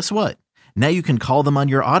 And guess what? Now you can call them on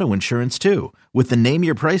your auto insurance too with the Name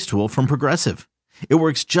Your Price tool from Progressive. It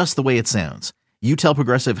works just the way it sounds. You tell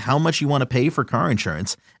Progressive how much you want to pay for car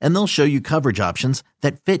insurance, and they'll show you coverage options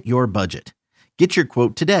that fit your budget. Get your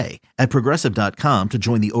quote today at Progressive.com to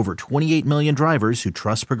join the over 28 million drivers who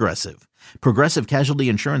trust Progressive. Progressive Casualty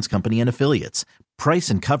Insurance Company and Affiliates. Price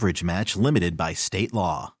and coverage match limited by state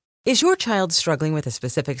law. Is your child struggling with a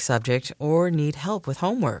specific subject or need help with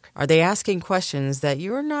homework? Are they asking questions that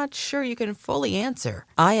you're not sure you can fully answer?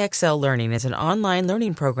 IXL Learning is an online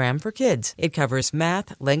learning program for kids. It covers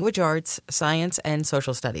math, language arts, science, and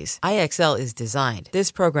social studies. IXL is designed.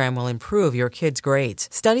 This program will improve your kids' grades.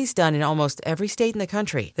 Studies done in almost every state in the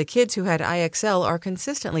country. The kids who had IXL are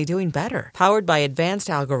consistently doing better. Powered by advanced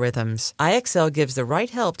algorithms, IXL gives the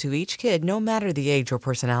right help to each kid no matter the age or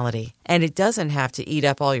personality. And it doesn't have to eat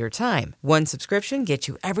up all your time. One subscription gets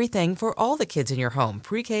you everything for all the kids in your home,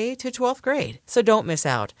 pre-K to 12th grade. So don't miss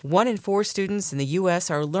out. 1 in 4 students in the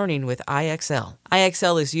U.S. are learning with IXL.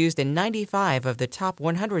 IXL is used in 95 of the top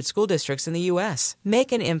 100 school districts in the U.S.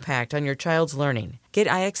 Make an impact on your child's learning. Get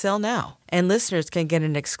IXL now. And listeners can get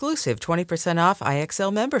an exclusive 20% off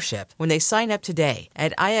IXL membership when they sign up today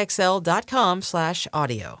at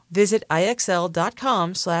IXL.com/audio. Visit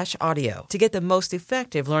IXL.com/audio to get the most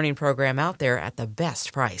effective learning program out there at the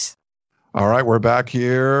best price. All right. We're back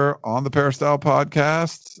here on the Peristyle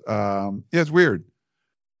podcast. It's weird.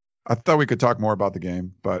 I thought we could talk more about the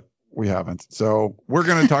game, but we haven't. So we're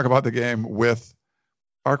going to talk about the game with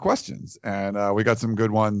our questions. And we got some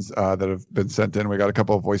good ones that have been sent in. We got a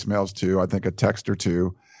couple of voicemails too. I think a text or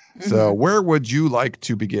two. Mm-hmm. So where would you like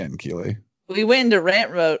to begin, Keely? We went into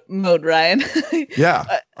rant mode, Ryan. Yeah,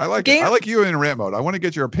 I like it. I like you in rant mode. I want to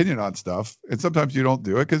get your opinion on stuff. And sometimes you don't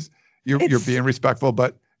do it because you're being respectful.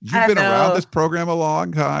 But you've been around this program a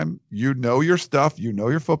long time. You know your stuff. You know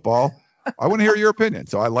your football. I want to hear your opinion.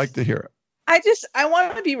 So I like to hear it. I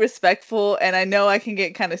want to be respectful, and I know I can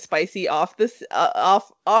get kind of spicy off this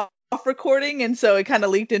off recording, and so it kind of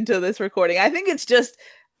leaked into this recording. I think it's just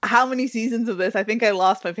how many seasons of this. I think I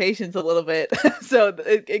lost my patience a little bit, so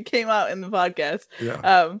it came out in the podcast.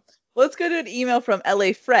 Yeah. Let's go to an email from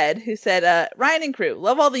LA Fred, who said, Ryan and crew,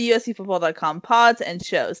 love all the USCFootball.com pods and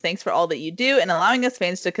shows. Thanks for all that you do and allowing us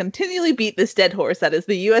fans to continually beat this dead horse that is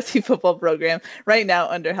the USC football program right now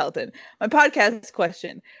under Helton. My podcast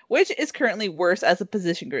question, which is currently worse as a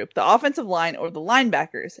position group, the offensive line or the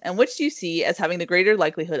linebackers? And which do you see as having the greater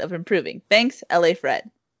likelihood of improving? Thanks, LA Fred.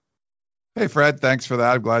 Hey, Fred, thanks for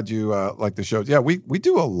that. I'm glad you like the shows. Yeah, we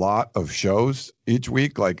do a lot of shows each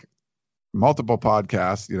week, like multiple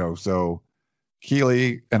podcasts, so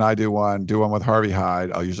Keely and I do one with Harvey Hyde.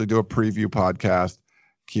 I'll usually do a preview podcast.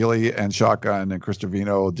 Keely and Shotgun and Chris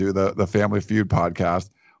Trevino will do the Family Feud podcast.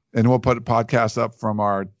 And we'll put podcasts up from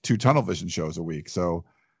our 2 Tunnel Vision shows a week. So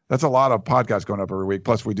that's a lot of podcasts going up every week.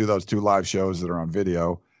 Plus we do those 2 live shows that are on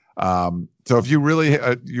video. So if you really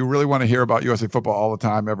want to hear about USC football all the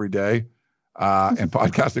time, every day, in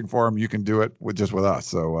podcasting form, you can do it with us.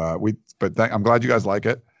 So I'm glad you guys like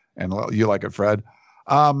it. And you like it, Fred.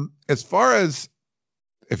 As far as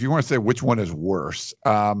if you want to say which one is worse,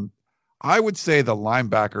 I would say the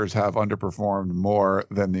linebackers have underperformed more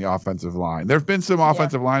than the offensive line. There have been some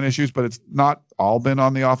offensive line issues, but it's not all been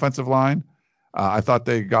on the offensive line. I thought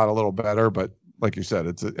they got a little better, but like you said,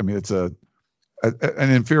 it's an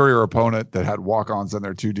inferior opponent that had walk-ons in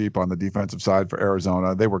there too deep on the defensive side for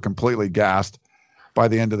Arizona. They were completely gassed by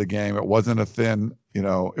the end of the game. It wasn't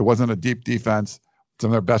it wasn't a deep defense. Some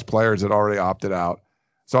of their best players had already opted out.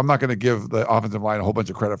 So I'm not going to give the offensive line a whole bunch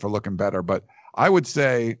of credit for looking better, but I would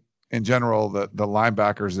say in general that the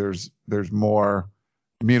linebackers, there's more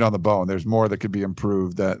meat on the bone. There's more that could be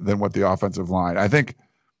improved than what the offensive line. I think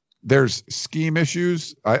there's scheme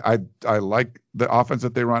issues. I like the offense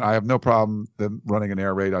that they run. I have no problem them running an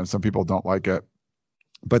air raid. Some people don't like it,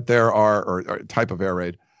 but there are or type of air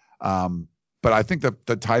raid. But I think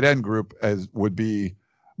the tight end group would be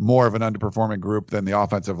more of an underperforming group than the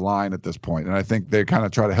offensive line at this point. And I think they kind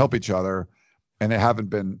of try to help each other, and they haven't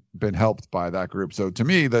been helped by that group. So to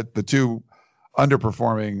me, the two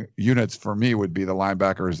underperforming units for me would be the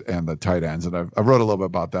linebackers and the tight ends. And I wrote a little bit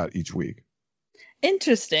about that each week.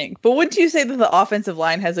 Interesting. But wouldn't you say that the offensive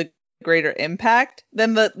line has a greater impact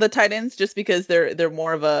than the tight ends just because they're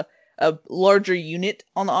more of a larger unit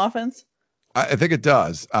on the offense? I think it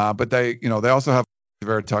does. But they also have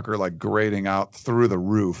Vera Tucker like grading out through the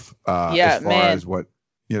roof as far as what,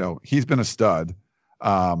 he's been a stud.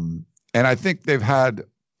 And I think they've had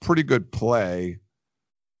pretty good play,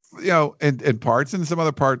 in parts, and some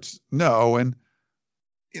other parts, no. And,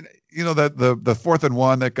 that the 4th and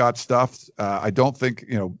 1 that got stuffed, I don't think,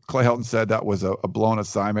 Clay Helton said that was a blown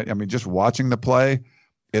assignment. I mean, just watching the play,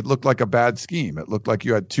 it looked like a bad scheme. It looked like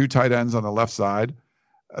you had 2 tight ends on the left side.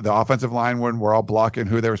 The offensive line were all blocking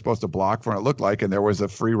who they were supposed to block for, and it looked like, and there was a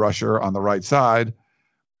free rusher on the right side.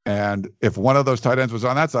 And if one of those tight ends was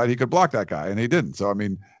on that side, he could block that guy, and he didn't. So, I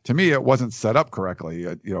mean, to me, it wasn't set up correctly.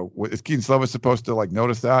 Is Keaton Slovis supposed to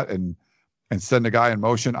notice that and send a guy in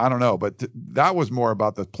motion? I don't know, but that was more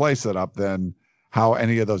about the play setup than how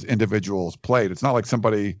any of those individuals played. It's not like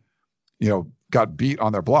somebody, got beat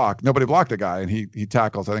on their block. Nobody blocked the guy, and he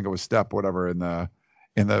tackles, I think it was step, whatever, in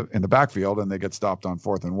the backfield, and they get stopped on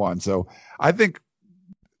 4th and 1. So I think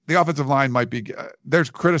the offensive line might be, there's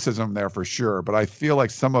criticism there for sure, but I feel like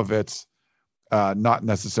some of it's not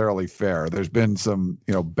necessarily fair. There's been some,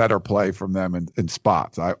 better play from them in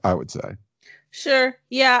spots, I would say. Sure.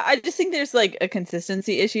 Yeah. I just think there's a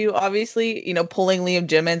consistency issue, obviously, pulling Liam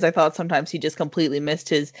Jimmons. I thought sometimes he just completely missed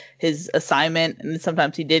his assignment, and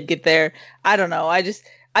sometimes he did get there. I don't know.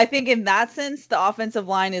 I think in that sense, the offensive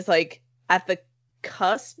line is at the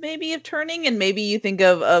cusp maybe of turning, and maybe you think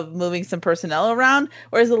of moving some personnel around,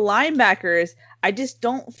 whereas the linebackers, I just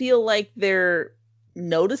don't feel like they're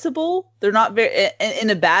noticeable. They're not very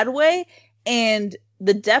in a bad way, and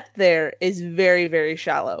the depth there is very, very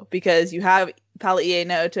shallow because you have Palaie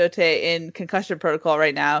Naotote in concussion protocol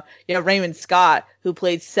right now. You have Raymond Scott, who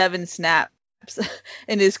played 7 snaps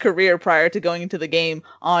in his career prior to going into the game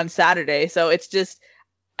on Saturday. So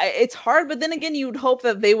it's hard, but then again, you would hope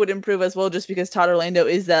that they would improve as well, just because Todd Orlando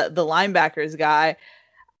is the linebackers guy.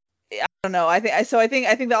 I don't know. I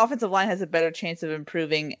think the offensive line has a better chance of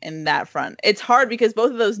improving in that front. It's hard because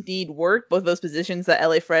both of those need work, both of those positions that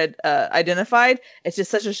LA Fred identified. It's just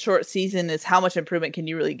such a short season. Is how much improvement can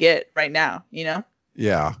you really get right now?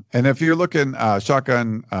 Yeah, and if you're looking,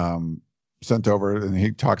 Shotgun sent over, and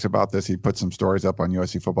he talks about this. He put some stories up on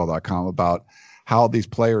USCFootball.com about how these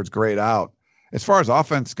players grade out. As far as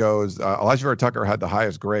offense goes, Elijah Vera Tucker had the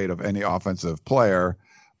highest grade of any offensive player.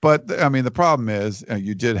 But, I mean, the problem is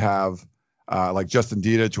you did have Justin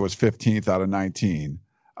Dedich was 15th out of 19.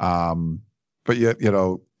 But,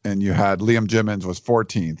 and you had Liam Jimmons was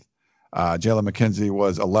 14th. Jalen McKenzie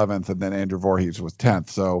was 11th, and then Andrew Voorhees was 10th.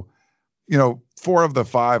 So, 4 of the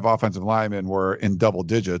 5 offensive linemen were in double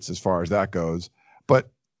digits as far as that goes. But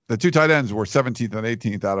the 2 tight ends were 17th and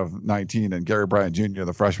 18th out of 19, and Gary Bryant Jr.,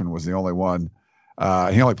 the freshman, was the only one.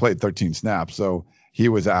 He only played 13 snaps, so he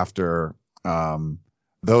was after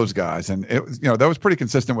those guys. And it was, that was pretty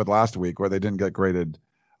consistent with last week, where they didn't get graded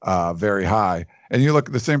very high. And you look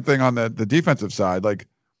at the same thing on the defensive side.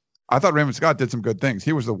 I thought Raymond Scott did some good things.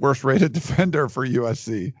 He was the worst rated defender for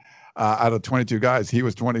USC out of 22 guys. He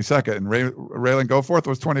was 22nd, and Raylan Goforth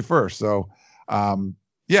was 21st. So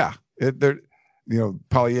Palaie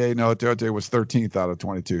Naotote was 13th out of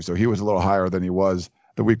 22. So he was a little higher than he was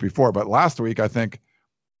the week before. But last week, I think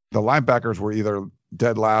the linebackers were either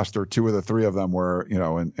dead last, or 2 of the 3 of them were,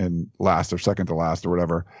 in last or second to last or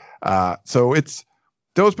whatever. So it's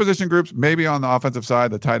those position groups. Maybe on the offensive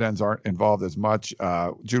side, the tight ends aren't involved as much.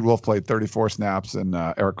 Jude Wolfe played 34 snaps, and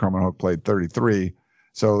Eric Cromanhoek played 33.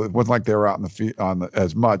 So it wasn't like they were out in the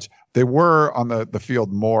as much. They were on the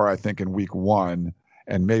field more, I think, in week 1,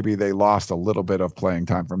 and maybe they lost a little bit of playing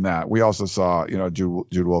time from that. We also saw,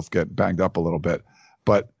 Jude Wolfe get banged up a little bit.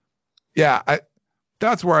 But yeah,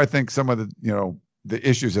 that's where I think some of the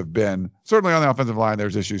issues have been. Certainly on the offensive line,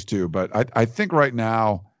 there's issues too. But I think right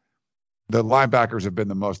now the linebackers have been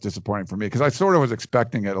the most disappointing for me, because I sort of was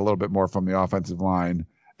expecting it a little bit more from the offensive line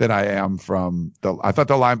than I am from I thought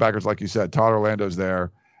the linebackers, like you said, Todd Orlando's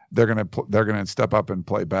there. They're gonna step up and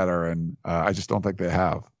play better, and I just don't think they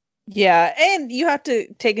have. Yeah, and you have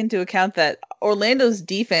to take into account that Orlando's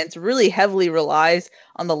defense really heavily relies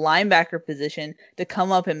on the linebacker position to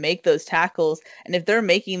come up and make those tackles. And if they're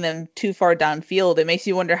making them too far downfield, it makes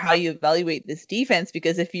you wonder how you evaluate this defense,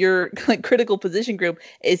 because if your critical position group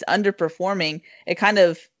is underperforming, it kind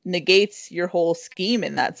of negates your whole scheme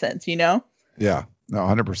in that sense, Yeah. No,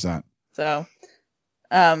 100%. So,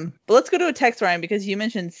 but let's go to a text, Ryan, because you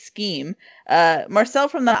mentioned scheme. Marcel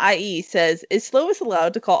from the IE says, is Slovis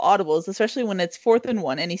allowed to call audibles, especially when it's 4th and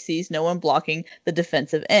 1 and he sees no one blocking the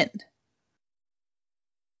defensive end?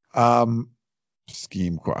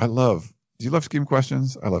 Scheme. Do you love scheme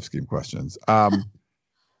questions? I love scheme questions.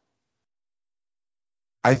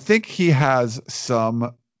 I think he has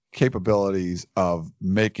some capabilities of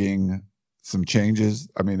making some changes.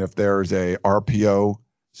 I mean, if there's a RPO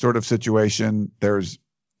sort of situation,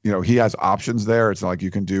 he has options there. It's not like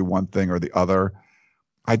you can do one thing or the other.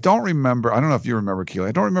 I don't know if you remember, Keely.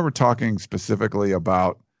 I don't remember talking specifically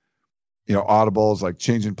about, audibles, like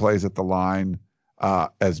changing plays at the line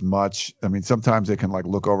as much. I mean, sometimes they can like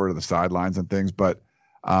look over to the sidelines and things, but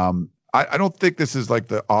I don't think this is like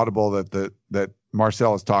the audible that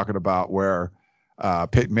Marcel is talking about where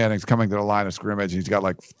Peyton Manning's coming to the line of scrimmage and he's got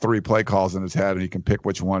like 3 play calls in his head and he can pick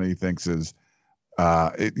which one he thinks is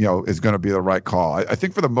going to be the right call. I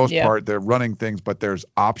think for the most part, they're running things, but there's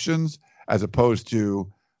options as opposed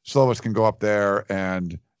to Slovis can go up there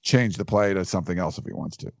and change the play to something else if he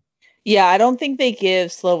wants to. Yeah, I don't think they give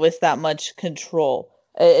Slovis that much control.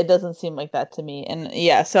 It doesn't seem like that to me. And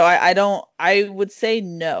yeah, so I would say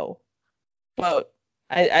no, but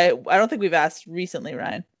I don't think we've asked recently,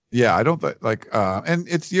 Ryan. Yeah, I don't think and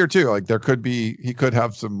it's year 2. Like he could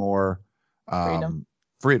have some more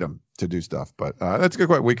freedom to do stuff, but that's a good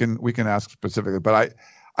question. We can ask specifically, but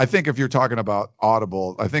I think if you're talking about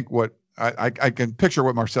audible, I think what I can picture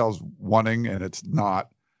what Marcel's wanting, and it's not,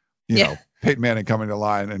 Peyton Manning coming to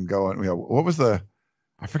line and going, what was there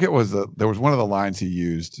was one of the lines he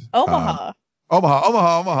used. Omaha.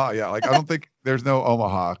 Yeah. Like, I don't think there's no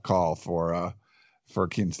Omaha call for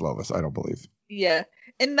Kedon Slovis. I don't believe. Yeah.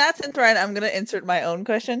 In that sense, Ryan, I'm going to insert my own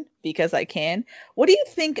question because I can. What do you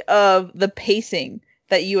think of the pacing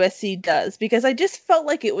that USC does? Because I just felt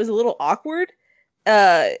like it was a little awkward.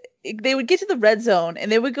 They would get to the red zone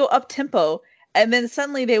and they would go up tempo, and then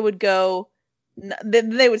suddenly they would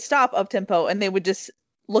stop up tempo and they would just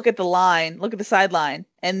look at the sideline,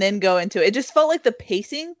 and then go into it. It just felt like the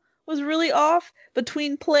pacing was really off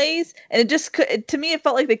between plays, and to me it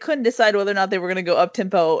felt like they couldn't decide whether or not they were going to go up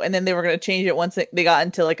tempo and then they were going to change it once they got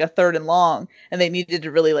into like a 3rd and long and they needed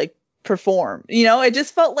to really like perform. It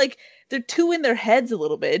just felt like they're too in their heads a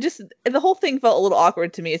little bit. The whole thing felt a little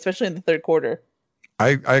awkward to me, especially in the 3rd quarter.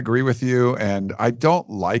 I agree with you, and I don't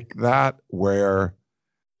like that where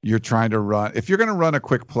you're trying to run. If you're going to run a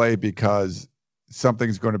quick play because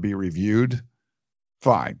something's going to be reviewed,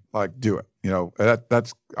 fine, like do it.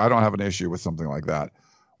 That's I don't have an issue with something like that.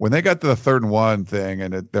 When they got to the 3rd and 1 thing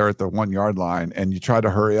and they're at the 1 yard line and you try to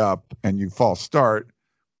hurry up and you false start,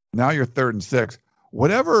 now you're 3rd and 6.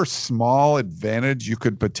 Whatever small advantage you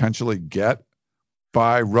could potentially get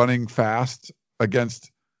by running fast against,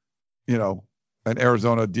 an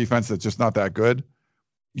Arizona defense that's just not that good,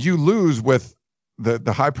 you lose with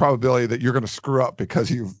the high probability that you're going to screw up because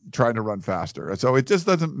you've tried to run faster. And so it just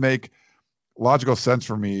doesn't make logical sense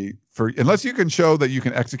for me unless you can show that you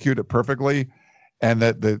can execute it perfectly and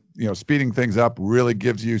that speeding things up really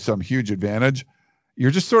gives you some huge advantage. You're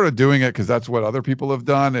just sort of doing it because that's what other people have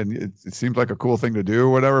done, and it seems like a cool thing to do or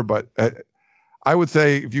whatever. But I would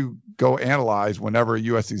say if you go analyze whenever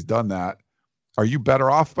USC's done that, are you better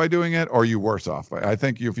off by doing it or are you worse off? I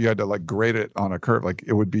think if you had to like grade it on a curve, like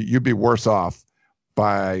you'd be worse off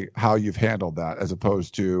by how you've handled that as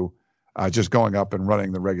opposed to just going up and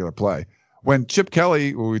running the regular play. When Chip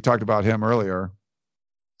Kelly, we talked about him earlier,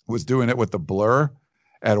 was doing it with the blur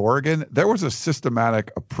at Oregon, there was a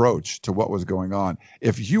systematic approach to what was going on.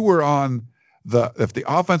 If the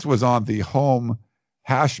offense was on the home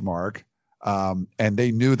hash mark, and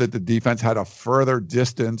they knew that the defense had a further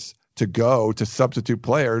distance to go to substitute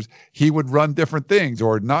players, he would run different things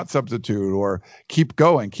or not substitute or keep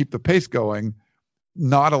the pace going,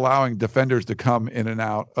 not allowing defenders to come in and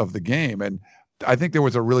out of the game. And I think there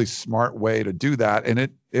was a really smart way to do that, and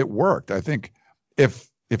it worked. I think if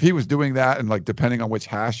he was doing that and like depending on which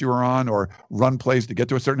hash you were on or run plays to get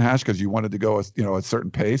to a certain hash because you wanted to go a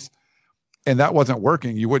certain pace, and that wasn't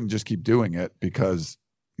working, you wouldn't just keep doing it because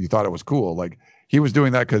you thought it was cool. Like he was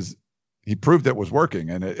doing that because he proved it was working,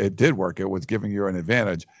 and it did work. It was giving you an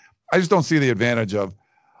advantage. I just don't see the advantage of,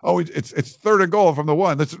 it's 3rd and goal from the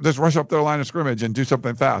 1. Let's rush up their line of scrimmage and do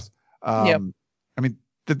something fast. I mean,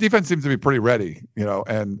 the defense seems to be pretty ready,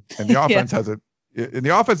 and the offense and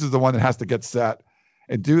the offense is the one that has to get set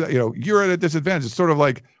and do that. You're at a disadvantage. It's sort of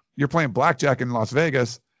like you're playing blackjack in Las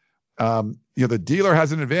Vegas. The dealer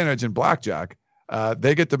has an advantage in blackjack.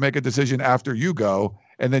 They get to make a decision after you go,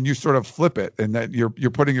 and then you sort of flip it, and then you're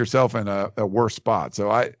putting yourself in a worse spot.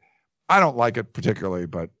 So I don't like it particularly,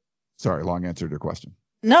 but sorry, long answer to your question.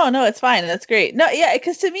 No, it's fine. That's great. No, yeah,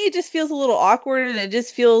 because to me it just feels a little awkward, and it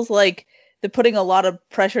just feels like they're putting a lot of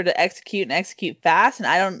pressure to execute and execute fast, and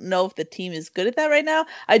I don't know if the team is good at that right now.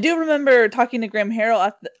 I do remember talking to Graham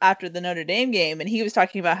Harrell after the Notre Dame game, and he was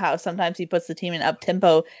talking about how sometimes he puts the team in up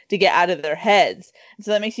tempo to get out of their heads. And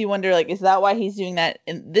so that makes you wonder, like, is that why he's doing that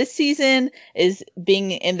in this season? Is being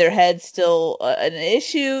in their heads still an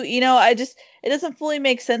issue? It doesn't fully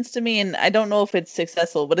make sense to me, and I don't know if it's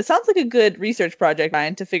successful, but it sounds like a good research project,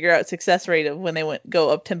 Ryan, to figure out success rate of when they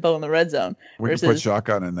go up tempo in the red zone. We can put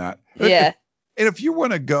shotgun in that. Yeah. And if you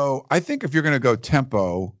want to go, I think if you're going to go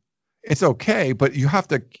tempo, it's okay, but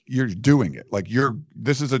you're doing it. Like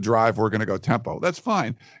this is a drive, we're going to go tempo. That's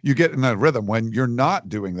fine. You get in that rhythm. When you're not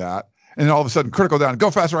doing that, and then all of a sudden critical down,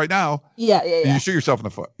 go faster right now. Yeah. You shoot yourself in the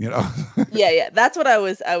foot, Yeah. That's what I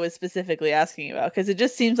was specifically asking about, because it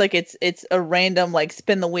just seems like it's a random, like,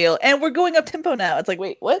 spin the wheel and we're going up tempo now. It's like,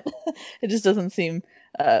 wait, what? It just doesn't seem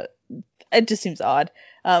it just seems odd.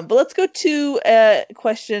 But let's go to a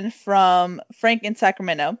question from Frank in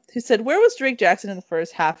Sacramento, who said, where was Drake Jackson in the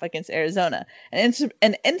first half against Arizona? An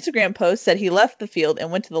Instagram post said he left the field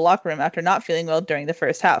and went to the locker room after not feeling well during the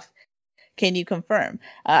first half. Can you confirm?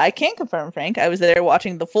 I can confirm, Frank. I was there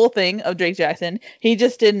watching the full thing of Drake Jackson. He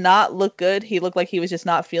just did not look good. He looked like he was just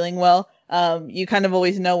not feeling well. You kind of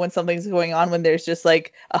always know when something's going on when there's just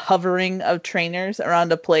like a hovering of trainers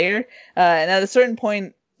around a player. And at a certain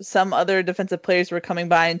point, some other defensive players were coming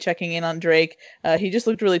by and checking in on Drake. He just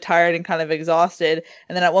looked really tired and kind of exhausted.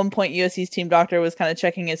 And then at one point, USC's team doctor was kind of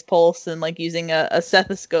checking his pulse and like using a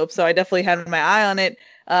stethoscope. So I definitely had my eye on it.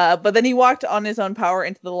 But then he walked on his own power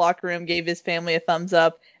into the locker room, gave his family a thumbs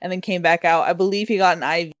up, and then came back out. I believe he got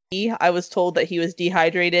an IV. I was told that he was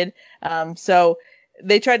dehydrated. So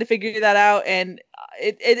they tried to figure that out, and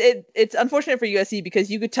it's unfortunate for USC because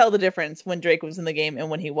you could tell the difference when Drake was in the game and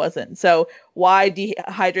when he wasn't. So why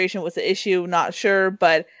dehydration was the issue, not sure,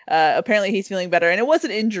 but apparently he's feeling better, and it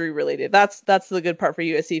wasn't injury related. That's the good part for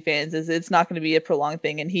USC fans, is it's not going to be a prolonged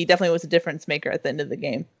thing, and he definitely was a difference maker at the end of the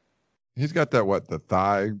game. He's got that, the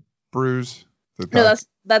thigh bruise? No,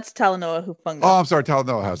 that's Talanoa Hufanga. Oh, I'm sorry.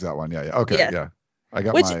 Talanoa has that one. Yeah. Okay. Yeah. I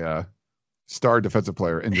got my star defensive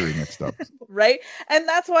player injury mixed up. Right. And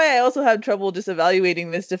that's why I also have trouble just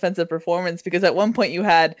evaluating this defensive performance, because at one point you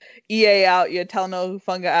had EA out, you had Talanoa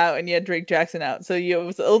Hufanga out, and you had Drake Jackson out. So it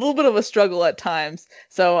was a little bit of a struggle at times.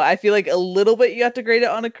 So I feel like a little bit you have to grade it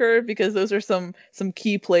on a curve, because those are some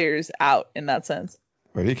key players out in that sense.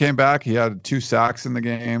 But he came back. He had 2 sacks in the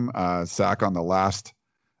game. Sack on the last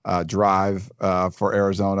drive for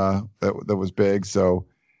Arizona that was big. So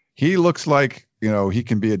he looks like, he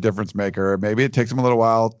can be a difference maker. Maybe it takes him a little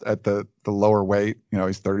while at the lower weight.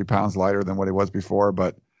 He's 30 pounds lighter than what he was before,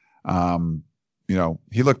 but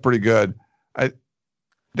he looked pretty good.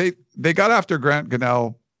 They got after Grant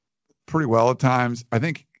Gunnell pretty well at times. I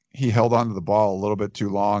think he held onto the ball a little bit too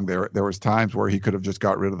long. There was times where he could have just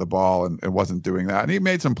got rid of the ball and wasn't doing that. And he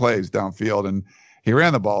made some plays downfield and he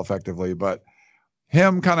ran the ball effectively, but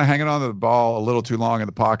him kind of hanging on to the ball a little too long in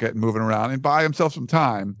the pocket and moving around and buy himself some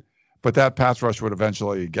time, but that pass rush would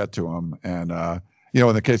eventually get to him. And,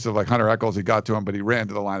 in the case of like Hunter Echols, he got to him, but he ran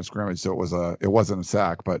to the line of scrimmage. So it wasn't a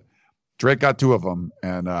sack, but Drake got 2 of them.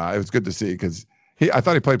 And it was good to see, because I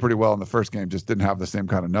thought he played pretty well in the first game, just didn't have the same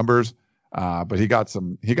kind of numbers. But he got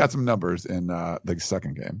some numbers in the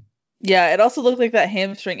second game. Yeah, it also looked like that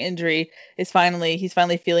hamstring injury he's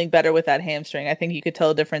finally feeling better with that hamstring. I think you could tell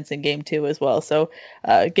a difference in game 2 as well. So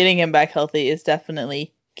getting him back healthy is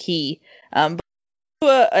definitely key.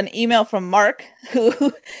 An email from Mark, who,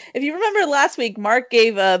 if you remember last week, Mark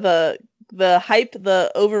gave the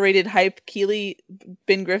overrated hype Keely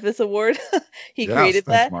Ben Griffiths Award. He created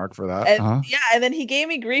thanks, that. Mark, for that. And, and then he gave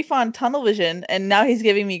me grief on Tunnel Vision, and now he's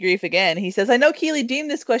giving me grief again. He says, I know Keely deemed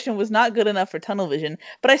this question was not good enough for Tunnel Vision,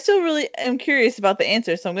 but I still really am curious about the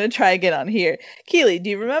answer, so I'm going to try again on here. Keely, do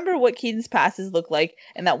you remember what Keaton's passes looked like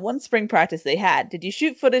in that one spring practice they had? Did you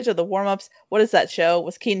shoot footage of the warm-ups? What does that show?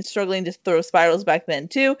 Was Keaton struggling to throw spirals back then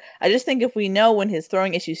too? I just think if we know when his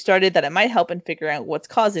throwing issues started, that it might help in figuring out what's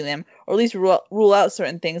causing them, or at least rule out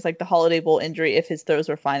certain things like the Holiday Bowl injury if his throws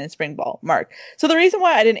were fine in spring ball. Mark. So the reason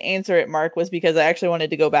why I didn't answer it, Mark, was because I actually wanted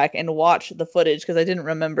to go back and watch the footage, because I didn't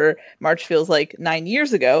remember. March feels like 9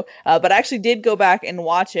 years ago, but I actually did go back and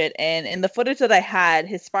watch it, and in the footage that I had,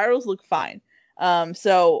 his spirals look fine.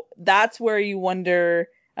 So that's where you wonder,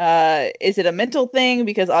 is it a mental thing?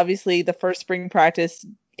 Because obviously the first spring practice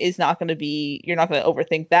is not going to be, you're not going to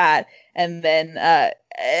overthink that. And then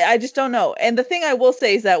I just don't know. And the thing I will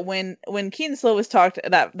say is that when Keaton Slovis talked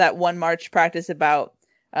that one March practice about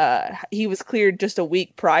he was cleared just a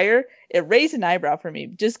week prior, it raised an eyebrow for me.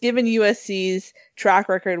 Just given USC's track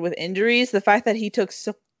record with injuries, the fact that he took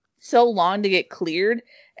so long to get cleared,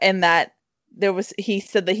 and that he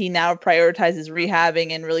said that he now prioritizes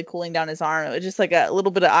rehabbing and really cooling down his arm. It was just like a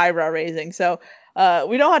little bit of eyebrow raising. So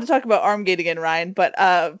we don't have to talk about Armgate again, Ryan,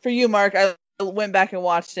 but for you, Mark, I went back and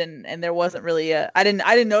watched, and there wasn't really I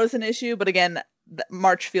didn't notice an issue, but again,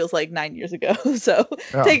 March feels like 9 years ago. So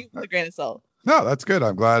take it with a grain of salt. No, that's good.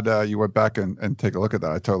 I'm glad you went back and take a look at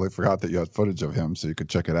that. I totally forgot that you had footage of him, so you could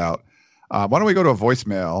check it out. Why don't we go to a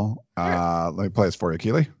voicemail? Let me play this for you,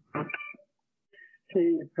 Keely.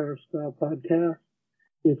 Hey, Peristyle Podcast.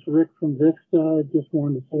 It's Rick from Vista. I just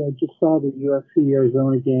wanted to say I just saw the USC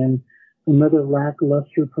Arizona game. Another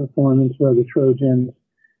lackluster performance by the Trojans.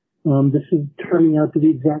 This is turning out to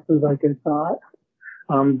be exactly like I thought.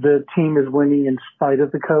 The team is winning in spite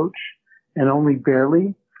of the coach, and only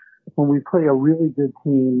barely. When we play a really good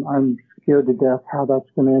team, I'm scared to death how that's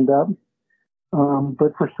going to end up.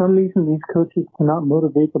 But for some reason, these coaches cannot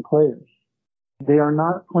motivate the players. They are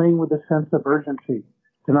not playing with a sense of urgency.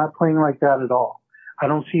 They're not playing like that at all. I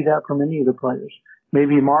don't see that from any of the players.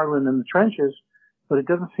 Maybe Marlon in the trenches, but it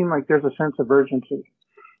doesn't seem like there's a sense of urgency.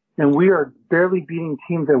 And we are barely beating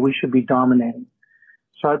teams that we should be dominating.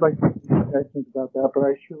 So I'd like to see what you guys think about that, but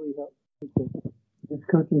I surely think that this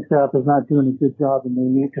coaching staff is not doing a good job, and they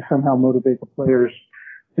need to somehow motivate the players.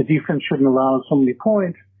 The defense shouldn't allow so many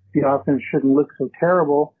points. The offense shouldn't look so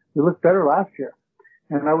terrible. We looked better last year.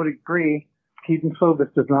 And I would agree, Keaton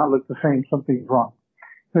Slovis does not look the same. Something's wrong.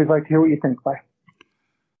 So I'd like to hear what you think. Bye.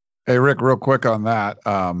 Hey, Rick, real quick on that.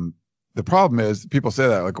 The problem is people say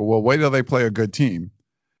that, like, well, wait till they play a good team.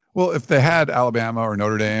 Well, if they had Alabama or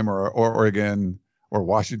Notre Dame or Oregon or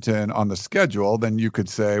Washington on the schedule, then you could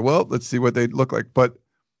say, well, let's see what they look like. But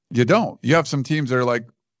you don't. You have some teams that are like,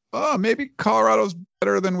 oh, maybe Colorado's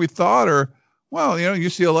better than we thought, or, well,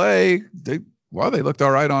 UCLA, they looked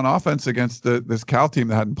all right on offense against this Cal team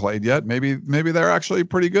that hadn't played yet. Maybe they're actually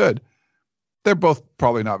pretty good. They're both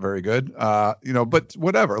probably not very good, but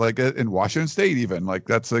whatever. Like in Washington State, even, like,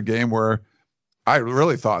 that's a game where I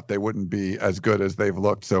really thought they wouldn't be as good as they've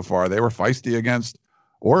looked so far. They were feisty against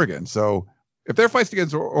Oregon. So if they're feisty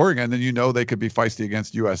against Oregon, then they could be feisty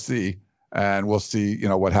against USC, and we'll see,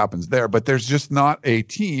 what happens there. But there's just not a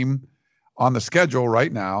team on the schedule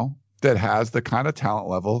right now that has the kind of talent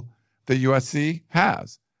level that USC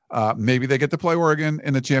has. Maybe they get to play Oregon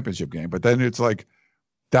in the championship game, but then it's like,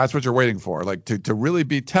 that's what you're waiting for, like to really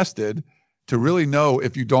be tested, to really know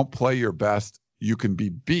if you don't play your best, you can be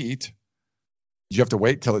beat. You have to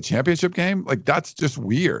wait till the championship game. Like, that's just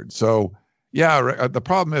weird. So yeah, the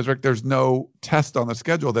problem is, Rick, there's no test on the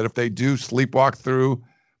schedule that if they do sleepwalk through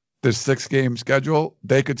this 6-game schedule,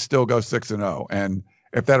 they could still go 6-0. And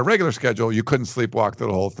if they had a regular schedule, you couldn't sleepwalk through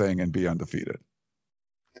the whole thing and be undefeated.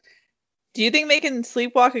 Do you think they can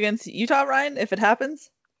sleepwalk against Utah, Ryan, if it happens?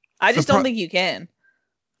 I just don't think you can.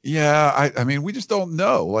 Yeah, I mean, we just don't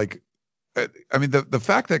know. Like, I mean, the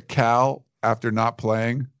fact that Cal, after not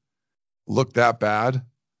playing, looked that bad,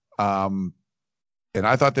 and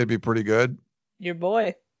I thought they'd be pretty good. Your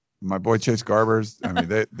boy. My boy Chase Garbers. I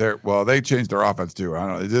mean, they changed their offense too. I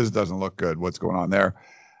don't know. It just doesn't look good what's going on there.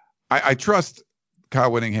 I trust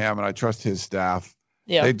Kyle Whittingham, and I trust his staff.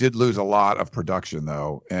 Yeah. They did lose a lot of production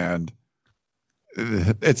though, and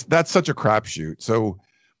that's such a crapshoot. So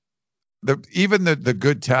even the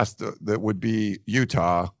good test that would be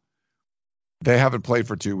Utah, they haven't played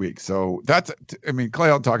for 2 weeks. So Clay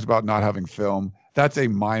Helton talks about not having film. That's a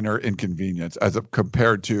minor inconvenience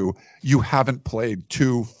compared to you haven't played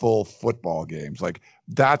 2 full football games. Like,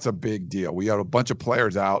 that's a big deal. We had a bunch of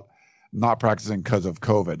players out not practicing because of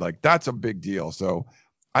COVID. Like, that's a big deal. So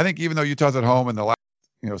I think even though Utah's at home in the last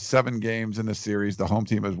 7 games in the series, the home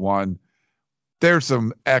team has won. There's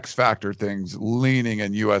some X factor things leaning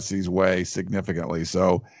in USC's way significantly.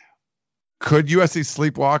 So could USC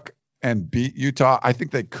sleepwalk and beat Utah? I think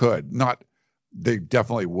they could. They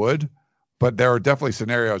definitely would, but there are definitely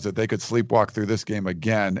scenarios that they could sleepwalk through this game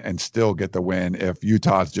again and still get the win if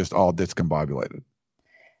Utah's just all discombobulated.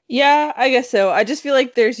 Yeah, I guess so. I just feel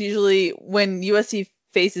like there's usually, when USC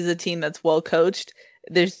faces a team that's well coached,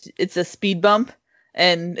 it's a speed bump.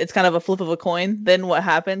 And it's kind of a flip of a coin. Then what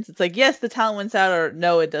happens? It's like, yes, the talent wins out, or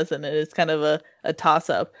no, it doesn't. It's kind of a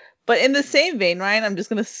toss-up. But in the same vein, Ryan, I'm just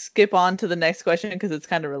going to skip on to the next question because it's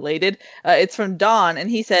kind of related. It's from Don, and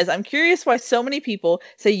he says, I'm curious why so many people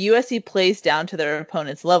say USC plays down to their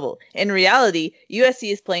opponent's level. In reality,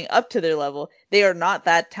 USC is playing up to their level. They are not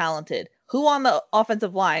that talented. Who on the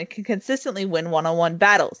offensive line can consistently win one-on-one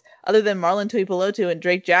battles? Other than Marlon Tuipulotu and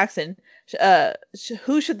Drake Jackson,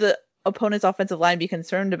 who should the opponent's offensive line be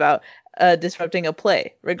concerned about disrupting a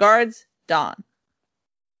play? Regards, Don.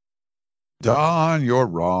 Don, you're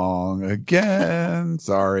wrong again.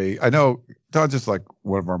 Sorry. I know Don's just like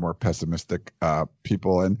one of our more pessimistic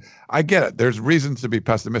people, and I get it. There's reasons to be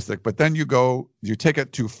pessimistic, but then you take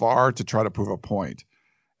it too far to try to prove a point.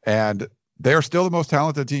 And they're still the most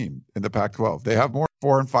talented team in the Pac-12. They have more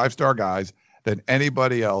 4- and 5-star guys than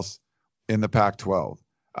anybody else in the Pac-12.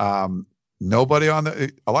 Nobody on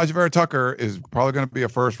Elijah Vera Tucker is probably going to be a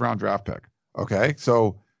first-round draft pick. Okay,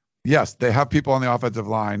 so yes, they have people on the offensive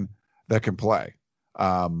line that can play.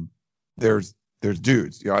 There's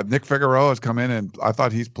dudes. Nick Figueroa has come in, and I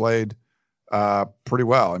thought he's played pretty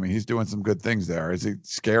well. I mean, he's doing some good things there. Is he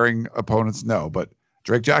scaring opponents? No, but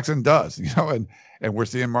Drake Jackson does. And we're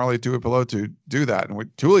seeing Marley Tuipulotu do that.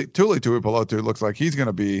 And Tuli Tuipulotu looks like he's going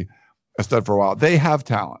to be a stud for a while. They have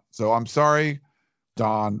talent. So I'm sorry,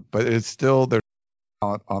 Don, but it's still there's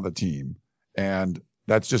talent on the team, and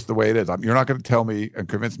that's just the way it is. You're not going to tell me and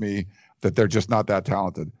convince me that they're just not that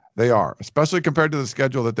talented. They are, especially compared to the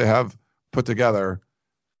schedule that they have put together.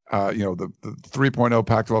 The 3.0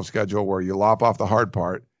 Pac-12 schedule where you lop off the hard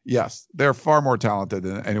part. Yes, they're far more talented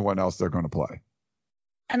than anyone else they're going to play.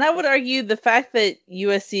 And I would argue the fact that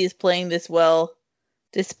USC is playing this well,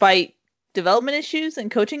 despite development issues and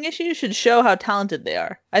coaching issues, should show how talented they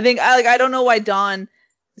are. I think I don't know why Don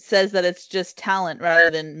says that it's just talent rather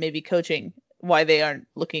than maybe coaching, why they aren't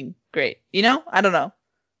looking great. I don't know.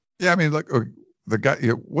 Yeah, I mean, look, the guy.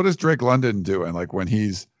 What is Drake London doing? Like when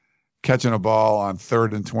he's catching a ball on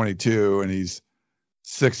 3rd and 22, and he's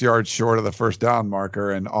 6 yards short of the first down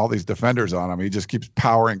marker, and all these defenders on him, he just keeps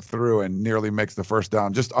powering through and nearly makes the first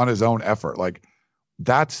down just on his own effort. Like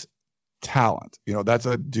that's talent. That's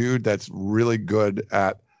a dude that's really good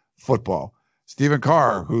at football. Stephen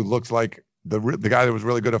Carr, who looks like the guy that was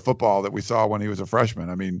really good at football that we saw when he was a freshman.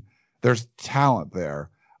 I mean, there's talent there.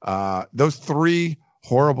 Those 3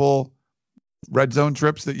 horrible red zone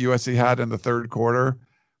trips that USC had in the third quarter,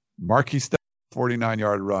 Marquis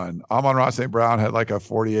 49-yard run. Amon-Ra St. Brown had like a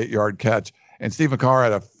 48-yard catch, and Stephen Carr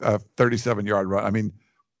had a 37-yard run. I mean,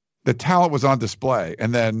 the talent was on display,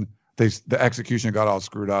 and then the execution got all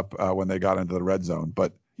screwed up when they got into the red zone.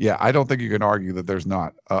 But yeah, I don't think you can argue that there's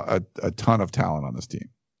not a ton of talent on this team.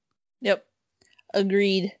 Yep,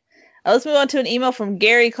 agreed. Let's move on to an email from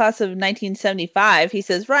Gary, class of 1975. He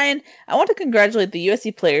says, Ryan, I want to congratulate the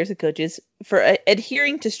USC players and coaches for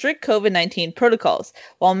adhering to strict COVID-19 protocols.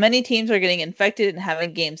 While many teams are getting infected and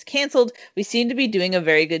having games canceled, we seem to be doing a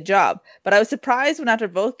very good job. But I was surprised when after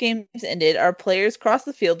both games ended, our players crossed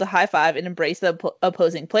the field to high-five and embrace the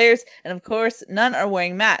opposing players, and of course, none are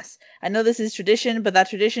wearing masks. I know this is tradition, but that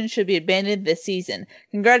tradition should be abandoned this season.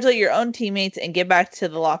 Congratulate your own teammates and get back to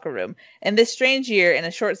the locker room. In this strange year and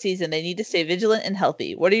a short season, they need to stay vigilant and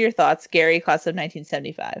healthy. What are your thoughts, Gary, class of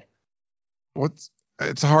 1975?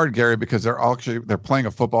 It's hard, Gary, because they're playing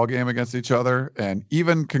a football game against each other, and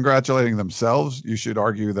even congratulating themselves, you should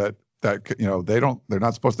argue that they're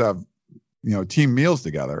not supposed to have team meals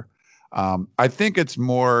together. I think it's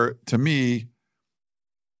more, to me,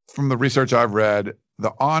 from the research I've read,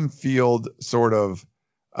 the on-field sort of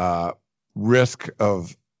risk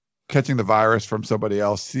of catching the virus from somebody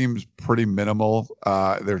else seems pretty minimal.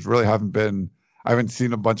 I haven't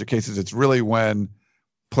seen a bunch of cases. It's really when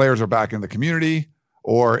players are back in the community,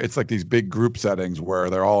 or it's like these big group settings where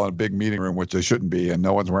they're all in a big meeting room, which they shouldn't be, and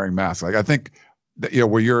no one's wearing masks. Like I think that,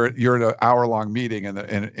 where you're in an hour-long meeting in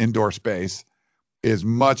an indoor space is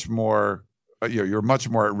much more, you're much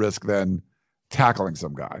more at risk than tackling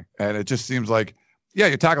some guy. And it just seems like, yeah,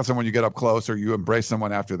 you tackle someone, you get up close, or you embrace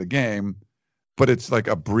someone after the game, but it's like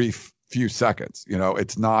a brief few seconds.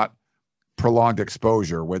 It's not prolonged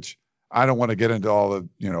exposure, which I don't want to get into all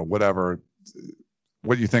the,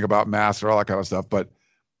 what you think about masks or all that kind of stuff. But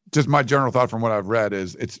just my general thought from what I've read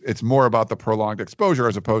is it's more about the prolonged exposure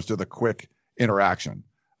as opposed to the quick interaction.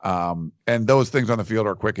 And those things on the field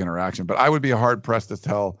are quick interaction. But I would be hard pressed to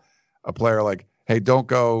tell a player like, hey, don't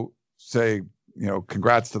go say,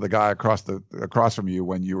 congrats to the guy across from you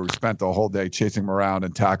when you were spent the whole day chasing him around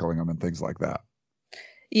and tackling him and things like that.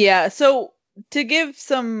 Yeah. So to give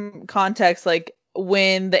some context, like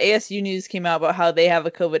when the ASU news came out about how they have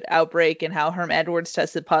a COVID outbreak and how Herm Edwards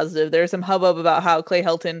tested positive, there was some hubbub about how Clay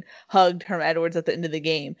Helton hugged Herm Edwards at the end of the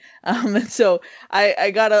game. And so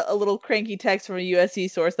I got a little cranky text from a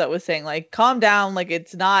USC source that was saying, like, calm down. Like,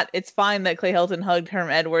 it's fine that Clay Helton hugged Herm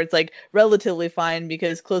Edwards, like relatively fine,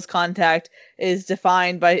 because close contact is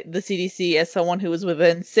defined by the CDC as someone who was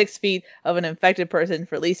within 6 feet of an infected person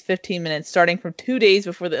for at least 15 minutes, starting from 2 days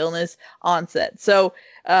before the illness onset. So,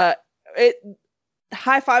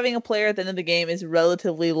 high-fiving a player at the end of the game is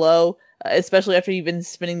relatively low, especially after you've been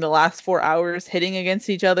spending the last 4 hours hitting against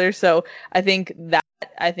each other. So I think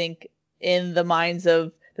in the minds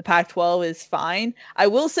of the Pac-12 is fine. I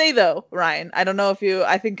will say though, Ryan, I don't know if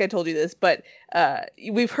I think I told you this, but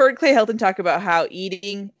we've heard Clay Helton talk about how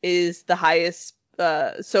eating is the highest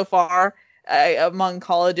so far among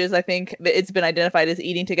colleges. I think it's been identified as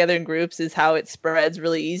eating together in groups is how it spreads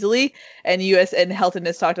really easily. And Helton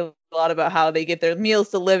has talked a lot about how they get their meals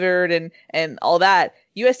delivered and all that.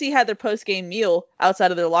 USC had their post-game meal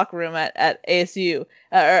outside of their locker room at ASU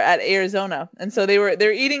or at Arizona, and so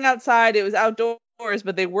they're eating outside. It was outdoors,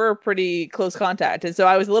 but they were pretty close contact, and so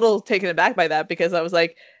I was a little taken aback by that because I was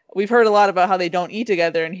like, we've heard a lot about how they don't eat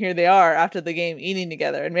together, and here they are after the game eating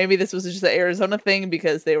together. And maybe this was just an Arizona thing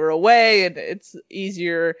because they were away and it's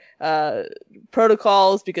easier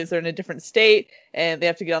protocols because they're in a different state and they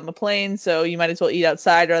have to get on the plane, so you might as well eat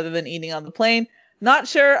outside rather than eating on the plane. Not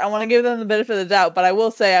sure. I want to give them the benefit of the doubt, but I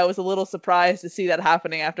will say I was a little surprised to see that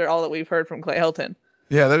happening after all that we've heard from Clay Helton.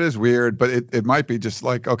 Yeah, that is weird, but it might be just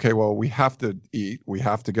like, okay, well, we have to eat. We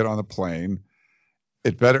have to get on the plane.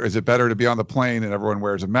 Is it better to be on the plane and everyone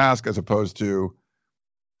wears a mask as opposed to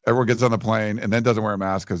everyone gets on the plane and then doesn't wear a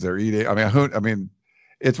mask because they're eating? I mean,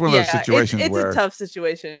 it's one of those situations where it's a tough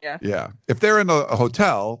situation. Yeah. Yeah. If they're in a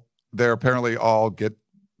hotel, they're apparently all get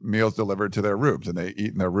meals delivered to their rooms and they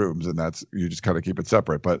eat in their rooms, and you just kind of keep it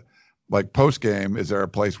separate. But like post game, is there a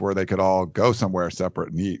place where they could all go somewhere separate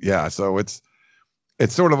and eat? Yeah. So it's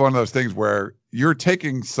sort of one of those things where you're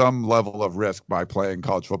taking some level of risk by playing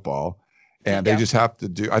college football, and they just have to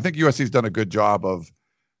do. I think USC's done a good job of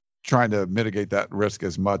trying to mitigate that risk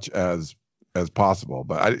as much as possible.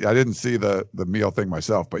 But I didn't see the meal thing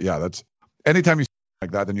myself. But yeah, that's anytime you see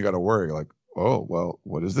like that, then you got to worry like, oh, well,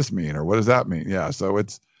 what does this mean? Or what does that mean? Yeah. So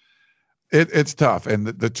it's tough. And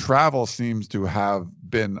the travel seems to have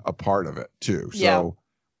been a part of it too. So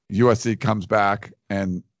USC comes back,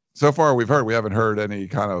 and so far we haven't heard any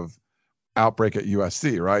kind of outbreak at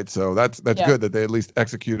USC, right? So that's good that they at least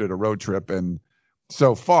executed a road trip. And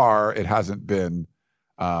so far it hasn't been,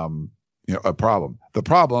 a problem. The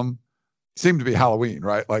problem seemed to be Halloween,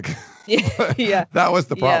 right? Like that was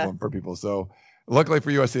the problem for people. So luckily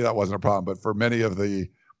for USC, that wasn't a problem, but for many of the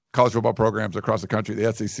college football programs across the country,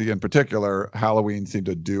 the SEC in particular, Halloween seemed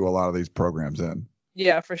to do a lot of these programs in.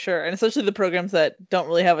 Yeah, for sure. And especially the programs that don't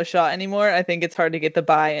really have a shot anymore. I think it's hard to get the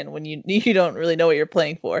buy-in when you don't really know what you're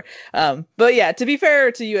playing for. But yeah, to be fair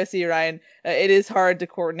to USC, Ryan, it is hard to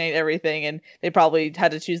coordinate everything, and they probably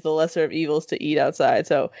had to choose the lesser of evils to eat outside.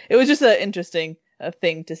 So it was just an interesting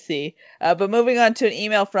thing to see. But moving on to an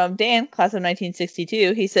email from Dan, class of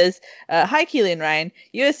 1962. He says, hi, Keely and Ryan.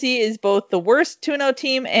 USC is both the worst 2-0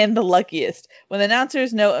 team and the luckiest. When the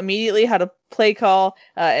announcers know immediately how to play call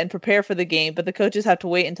and prepare for the game, but the coaches have to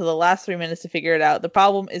wait until the last 3 minutes to figure it out. The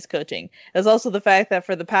problem is coaching. There's also the fact that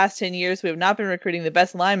for the past 10 years, we have not been recruiting the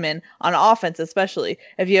best linemen on offense, especially.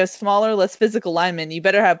 If you have smaller, less physical linemen, you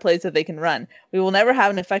better have plays that they can run. We will never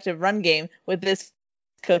have an effective run game with this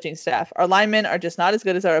coaching staff. Our linemen are just not as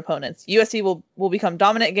good as our opponents. USC will become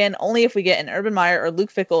dominant again only if we get an Urban Meyer or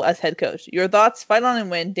Luke Fickell as head coach. Your thoughts? Fight on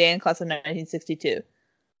and win. Dan, class of 1962.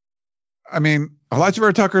 I mean, Elijah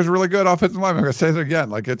Vera Tucker is a really good offensive lineman. I'm going to say it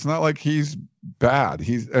again. Like, it's not like he's bad.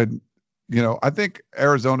 I think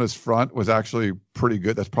Arizona's front was actually pretty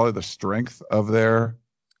good. That's probably the strength of their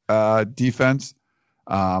defense.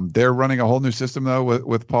 They're running a whole new system though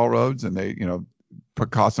with Paul Rhodes, and they,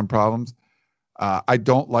 caused some problems. I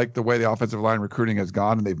don't like the way the offensive line recruiting has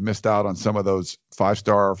gone, and they've missed out on some of those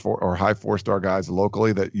 5-star or high 4-star guys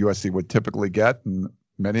locally that USC would typically get, and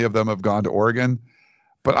many of them have gone to Oregon.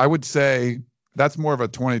 But I would say that's more of a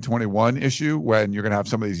 2021 issue when you're going to have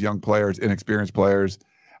some of these young players, inexperienced players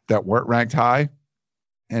that weren't ranked high,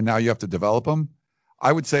 and now you have to develop them.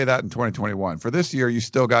 I would say that in 2021. For this year, you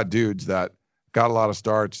still got dudes that got a lot of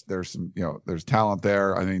starts. There's some, there's talent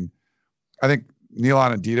there. I mean, I think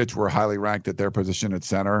Nealon and Dedich were highly ranked at their position at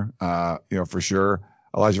center, for sure.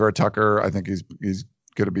 Elijah Vera Tucker, I think he's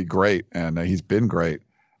going to be great, and he's been great.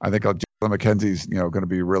 I think Jalen McKenzie's, going to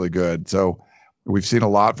be really good. So we've seen a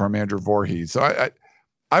lot from Andrew Voorhees. So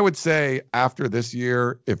I would say after this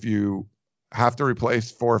year, if you have to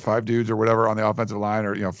replace 4 or 5 dudes or whatever on the offensive line,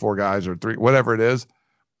 or 4 guys or 3, whatever it is,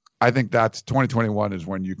 I think that's 2021 is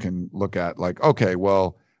when you can look at like, okay,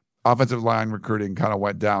 well, offensive line recruiting kind of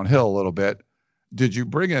went downhill a little bit. Did you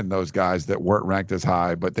bring in those guys that weren't ranked as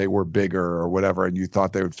high, but they were bigger or whatever, and you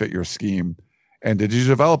thought they would fit your scheme? And did you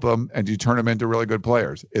develop them and you turn them into really good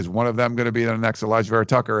players? Is one of them going to be the next Elijah Vera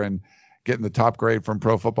Tucker and getting the top grade from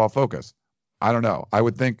Pro Football Focus? I don't know. I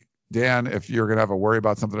would think Dan, if you're going to have a worry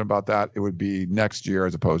about something about that, it would be next year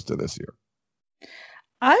as opposed to this year.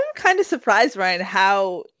 I'm kind of surprised, Ryan,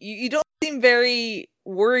 how you don't seem very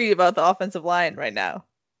worried about the offensive line right now.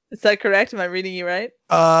 Is that correct? Am I reading you right?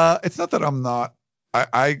 It's not that I'm not.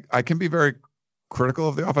 I can be very critical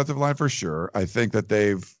of the offensive line for sure. I think that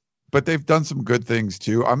they've done some good things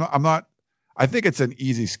too. I'm not. I think it's an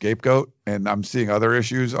easy scapegoat, and I'm seeing other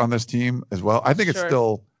issues on this team as well. I think it's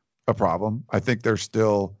still a problem. I think there's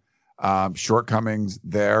still shortcomings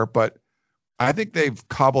there, but I think they've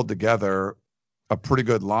cobbled together a pretty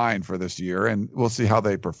good line for this year, and we'll see how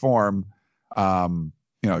they perform.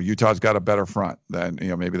 Utah's got a better front than,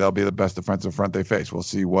 maybe they'll be the best defensive front they face. We'll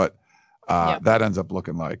see what that ends up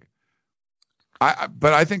looking like.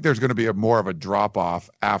 But I think there's going to be more of a drop off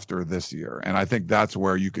after this year. And I think that's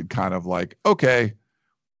where you could kind of like, okay,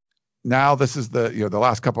 now this is the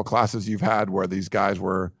last couple of classes you've had where these guys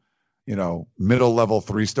were, middle level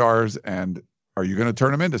 3-stars, and are you going to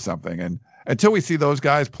turn them into something? And until we see those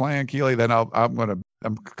guys playing, Keely, then I'm going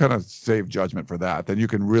to save judgment for that. Then you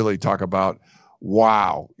can really talk about,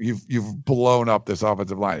 wow, you've blown up this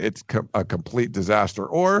offensive line. It's a complete disaster.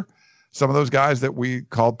 Or some of those guys that we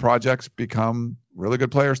called projects become really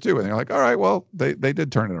good players too. And you're like, all right, well, they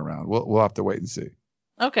did turn it around. We'll have to wait and see.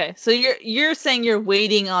 Okay. So you're saying you're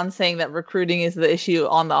waiting on saying that recruiting is the issue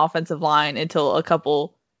on the offensive line until a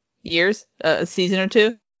couple years, a season or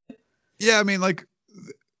two? Yeah. I mean, like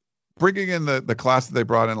bringing in the class that they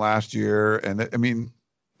brought in last year. And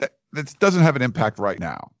that doesn't have an impact right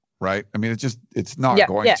now. Right. I mean, it's not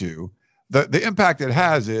going to. The impact it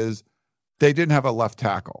has is they didn't have a left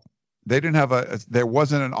tackle. They didn't have there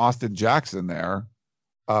wasn't an Austin Jackson there,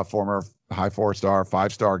 a former high 4-star,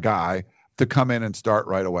 5-star guy to come in and start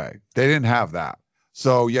right away. They didn't have that.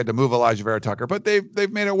 So you had to move Elijah Vera Tucker, but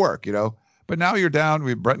they've made it work, but now you're down.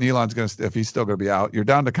 Brett Nealon's going to, if he's still going to be out, you're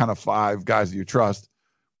down to kind of 5 guys that you trust.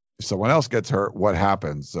 If someone else gets hurt, what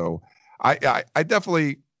happens? So I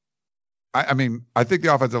definitely, I think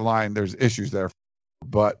the offensive line, there's issues there,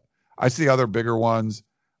 but I see other bigger ones.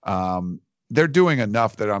 They're doing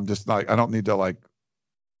enough that I'm just like, I don't need to like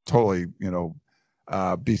totally,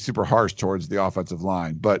 be super harsh towards the offensive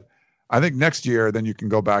line. But I think next year, then you can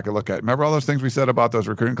go back and look at, remember all those things we said about those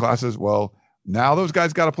recruiting classes? Well, now those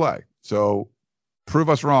guys got to play. So prove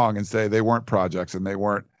us wrong and say they weren't projects and they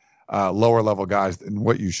weren't lower level guys than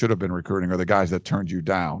what you should have been recruiting, or the guys that turned you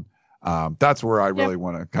down. That's where I really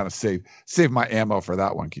want to kind of save my ammo for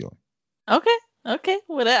that one, Keely. Okay.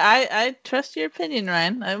 Well, I trust your opinion,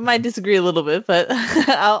 Ryan. I might disagree a little bit, but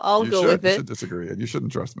I'll go with it. You should disagree, and you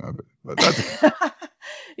shouldn't trust me, but that's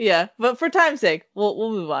yeah. But for time's sake, we'll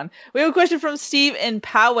move on. We have a question from Steve in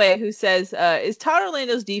Poway who says, "Is Todd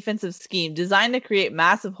Orlando's defensive scheme designed to create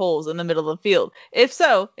massive holes in the middle of the field? If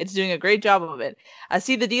so, it's doing a great job of it. I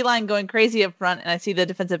see the D-line going crazy up front, and I see the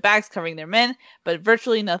defensive backs covering their men, but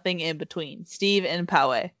virtually nothing in between." Steve in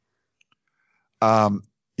Poway.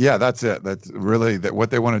 Yeah, that's it. That's really what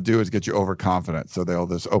they want to do is get you overconfident. So they'll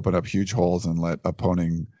just open up huge holes and let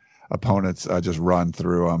opponents just run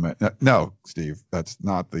through them. No, Steve, that's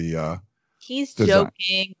not the He's design.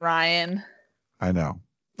 joking, Ryan. I know.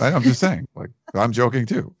 I'm just saying, like, I'm joking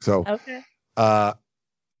too. So, okay.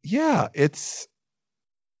 Yeah, it's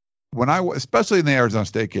especially in the Arizona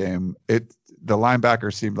State game, the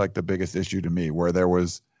linebacker seemed like the biggest issue to me, where there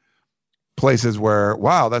was places where,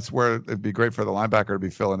 wow, that's where it'd be great for the linebacker to be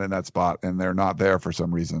filling in that spot, and they're not there for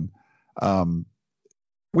some reason.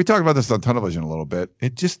 We talked about this on tunnel vision a little bit.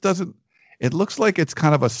 It just doesn't. It looks like it's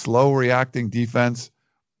kind of a slow reacting defense.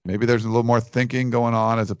 Maybe there's a little more thinking going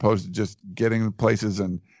on as opposed to just getting places,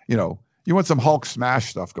 and you want some Hulk smash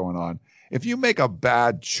stuff going on. If you make a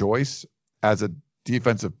bad choice as a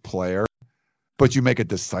defensive player, but you make a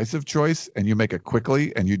decisive choice and you make it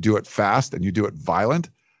quickly and you do it fast and you do it violent,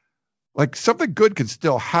 like something good can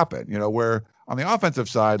still happen, where on the offensive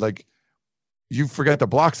side, like you forget to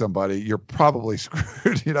block somebody, you're probably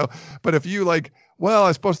screwed, but if you like, well,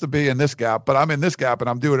 I'm supposed to be in this gap, but I'm in this gap and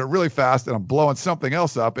I'm doing it really fast and I'm blowing something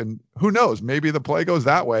else up, and who knows, maybe the play goes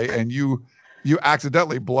that way and you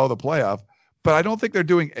accidentally blow the play up. But I don't think they're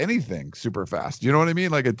doing anything super fast. You know what I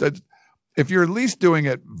mean? Like if you're at least doing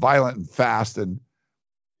it violent and fast, and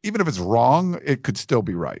even if it's wrong, it could still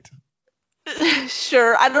be right.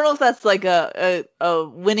 Sure. I don't know if that's like a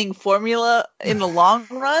winning formula in the long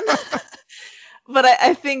run, but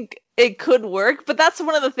I think it could work, but that's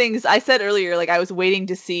one of the things I said earlier. Like, I was waiting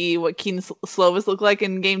to see what Keaton Slovis looked like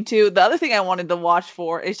in game 2. The other thing I wanted to watch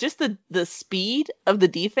for is just the speed of the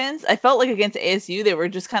defense. I felt like against ASU they were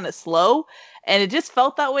just kind of slow, and it just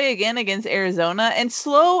felt that way again against Arizona. And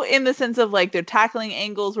slow in the sense of like their tackling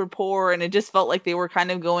angles were poor, and it just felt like they were kind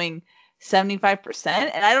of going 75%.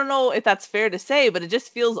 And I don't know if that's fair to say, but it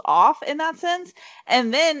just feels off in that sense.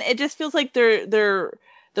 And then it just feels like the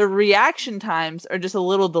reaction times are just a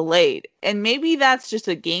little delayed. And maybe that's just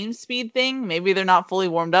a game speed thing. Maybe they're not fully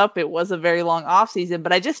warmed up. It was a very long off season,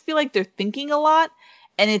 but I just feel like they're thinking a lot,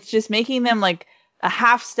 and it's just making them like a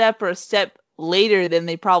half step or a step later than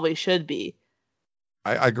they probably should be.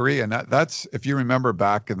 I agree. And that's, if you remember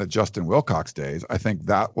back in the Justin Wilcox days, I think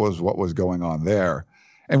that was what was going on there.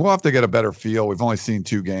 And we'll have to get a better feel. We've only seen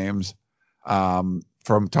 2 games from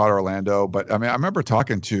Todd Orlando. But I mean, I remember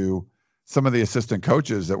talking to some of the assistant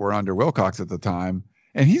coaches that were under Wilcox at the time,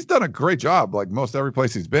 and he's done a great job, like most every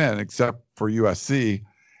place he's been, except for USC.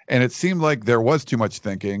 And it seemed like there was too much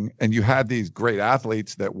thinking, and you had these great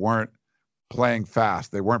athletes that weren't playing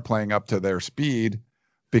fast. They weren't playing up to their speed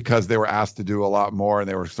because they were asked to do a lot more, and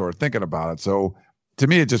they were sort of thinking about it. So to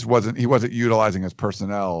me, it just he wasn't utilizing his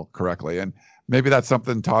personnel correctly. And maybe that's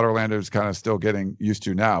something Todd Orlando is kind of still getting used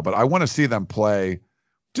to now, but I want to see them play.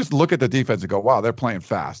 Just look at the defense and go, wow, they're playing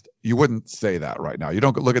fast. You wouldn't say that right now. You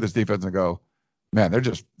don't look at this defense and go, man,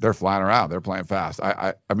 they're flying around. They're playing fast.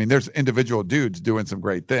 I mean, there's individual dudes doing some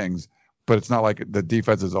great things, but it's not like the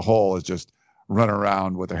defense as a whole is just running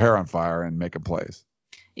around with their hair on fire and making plays.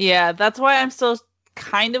 Yeah, that's why I'm still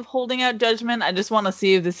kind of holding out judgment. I just want to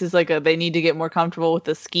see if this is like they need to get more comfortable with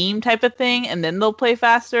the scheme type of thing, and then they'll play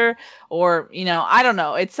faster, or, I don't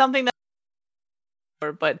know. It's something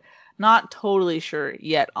that, but not totally sure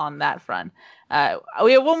yet on that front.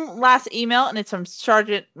 We have one last email, and it's from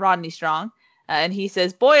Sergeant Rodney Strong. And he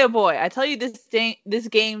says, boy, oh boy, I tell you, this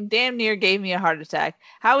game damn near gave me a heart attack.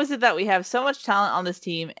 How is it that we have so much talent on this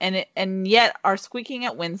team, and yet our squeaking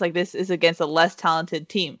at wins like this is against a less talented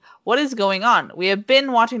team? What is going on? We have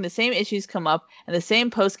been watching the same issues come up and the same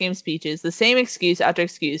post-game speeches, the same excuse after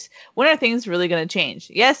excuse. When are things really going to change?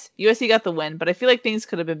 Yes, USC got the win, but I feel like things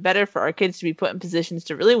could have been better for our kids to be put in positions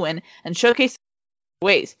to really win and showcase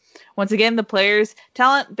ways. Once again, the players'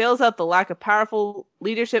 talent bails out the lack of powerful,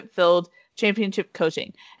 leadership-filled championship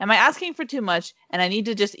coaching. Am I asking for too much and I need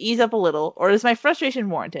to just ease up a little, or is my frustration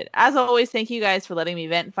warranted? As always, thank you guys for letting me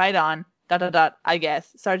vent, fight on, ... I guess.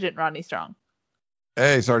 Sergeant Rodney Strong.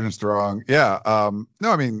 Hey, Sergeant Strong. Yeah. No,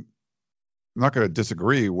 I mean, I'm not going to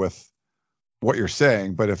disagree with what you're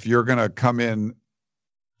saying, but if you're going to come in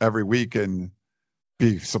every week and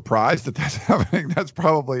be surprised that that's happening, that's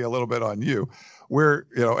probably a little bit on you.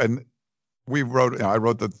 And we wrote, I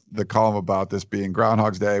wrote the column about this being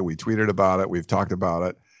Groundhog's Day. We tweeted about it. We've talked about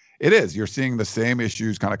it. It is. You're seeing the same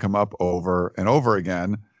issues kind of come up over and over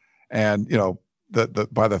again. And,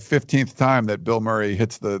 by the 15th time that Bill Murray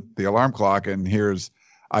hits the alarm clock and hears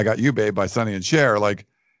I Got You, Babe by Sonny and Cher, like,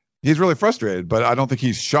 he's really frustrated, but I don't think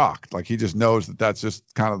he's shocked. Like, he just knows that that's just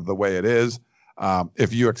kind of the way it is.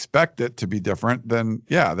 If you expect it to be different, then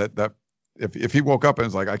yeah, that if he woke up and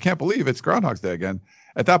was like, I can't believe it's Groundhog's Day again,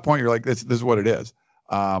 at that point, you're like, this is what it is.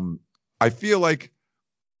 I feel like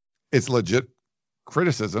it's legit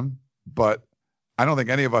criticism, but I don't think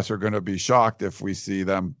any of us are going to be shocked if we see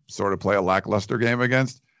them sort of play a lackluster game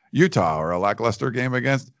against Utah or a lackluster game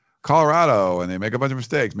against Colorado and they make a bunch of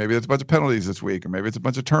mistakes. Maybe it's a bunch of penalties this week, or maybe it's a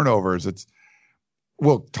bunch of turnovers.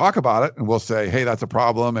 We'll talk about it and we'll say, hey, that's a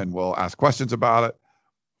problem, and we'll ask questions about it.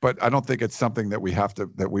 But I don't think it's something that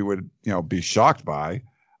we would be shocked by.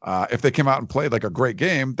 If they came out and played like a great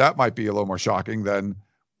game, that might be a little more shocking than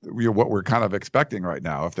what we're kind of expecting right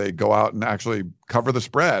now. If they go out and actually cover the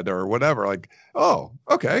spread or whatever, like, oh,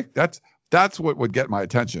 okay, that's what would get my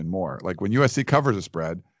attention more. Like when USC covers a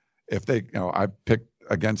spread, if they, I picked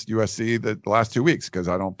against USC the last 2 weeks because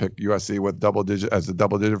I don't pick USC with double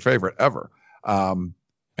digit favorite ever.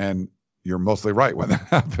 And you're mostly right when that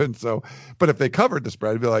happens. So, but if they covered the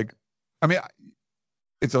spread, it'd be like, I mean,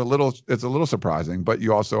 it's a little surprising, but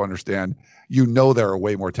you also understand, they're a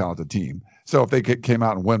way more talented team. So if they came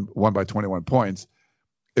out and won by 21 points,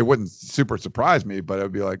 it wouldn't super surprise me, but it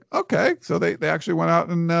would be like, okay, so they actually went out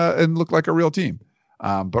and looked like a real team.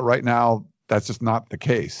 But right now, that's just not the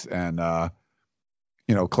case. And,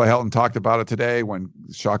 Clay Helton talked about it today when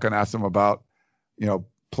Shotgun asked him about,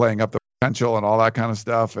 playing up the potential and all that kind of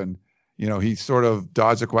stuff. And, he sort of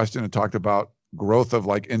dodged a question and talked about growth of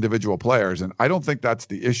like individual players. And I don't think that's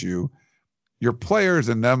the issue. Your players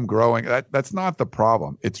and them growing, that's not the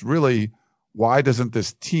problem. It's really, why doesn't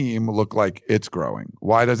this team look like it's growing?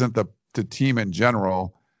 Why doesn't the team in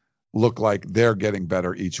general look like they're getting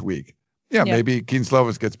better each week. Yeah, maybe Keaton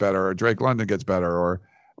Slovis gets better, or Drake London gets better, or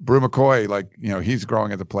Brew McCoy, like, he's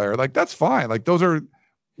growing as a player. Like, that's fine. Like, those are,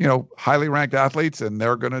 highly ranked athletes, and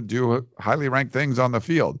they're going to do highly ranked things on the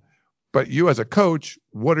field. But you as a coach,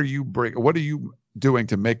 what are you doing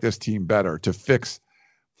to make this team better, to fix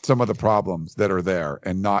some of the problems that are there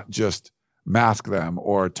and not just mask them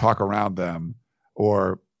or talk around them,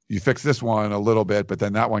 or you fix this one a little bit, but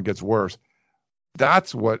then that one gets worse.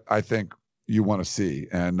 That's what I think you want to see.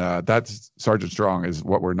 And that's Sergeant Strong is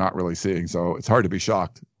what we're not really seeing. So it's hard to be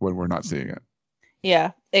shocked when we're not seeing it.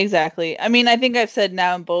 Yeah, exactly. I mean, I think I've said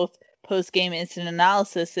now in both post-game instant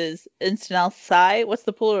analysis what's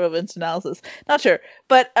the plural of instant analysis? Not sure.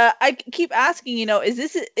 But I keep asking, is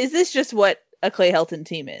this just what a Clay Helton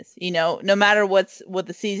team is? No matter what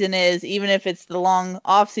the season is, even if it's the long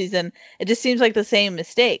off season, it just seems like the same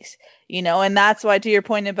mistakes, and that's why, to your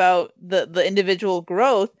point about the individual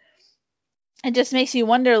growth, it just makes you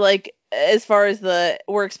wonder, like, as far as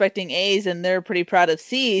we're expecting A's and they're pretty proud of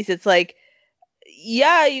C's, it's like,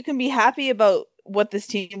 yeah, you can be happy about what this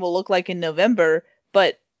team will look like in November,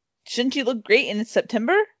 but shouldn't you look great in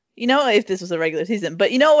September? If this was a regular season.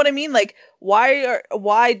 But you know what I mean? Like,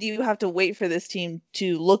 why do you have to wait for this team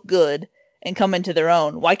to look good and come into their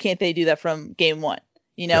own? Why can't they do that from game one?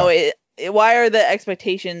 Why are the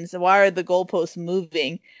expectations, why are the goalposts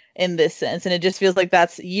moving in this sense? And it just feels like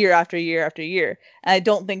that's year after year after year. And I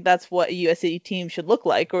don't think that's what a USC team should look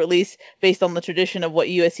like, or at least based on the tradition of what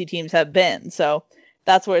USC teams have been. So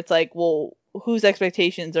that's where it's like, well, whose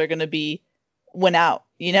expectations are going to be win out,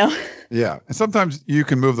 Yeah. And sometimes you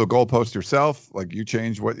can move the goalpost yourself, like you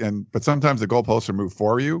change but sometimes the goalposts are moved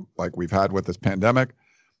for you, like we've had with this pandemic.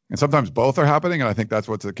 And sometimes both are happening. And I think that's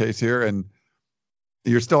what's the case here. And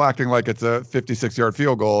you're still acting like it's a 56-yard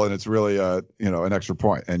field goal and it's really an extra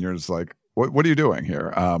point. And you're just like, what are you doing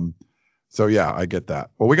here? So yeah, I get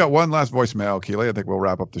that. Well, we got one last voicemail, Keely. I think we'll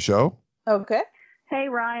wrap up the show. Okay. Hey,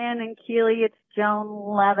 Ryan and Keely, it's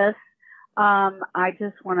Joan Levis. I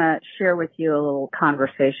just want to share with you a little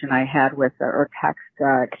conversation I had or text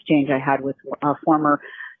exchange I had with a former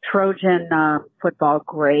Trojan football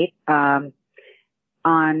great on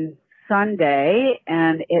Sunday,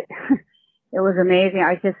 and it was amazing.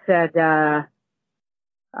 I just said that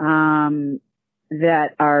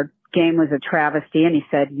our game was a travesty, and he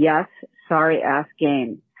said, yes, sorry ass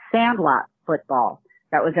game. Sandlot football.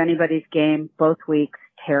 That was anybody's game, both weeks,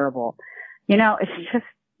 terrible. It's just,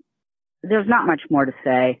 there's not much more to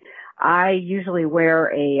say. I usually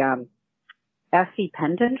wear a SC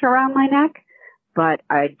pendant around my neck, but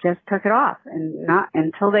I just took it off, and not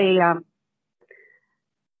until they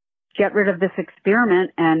get rid of this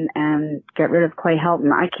experiment and get rid of Clay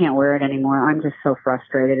Helton. I can't wear it anymore. I'm just so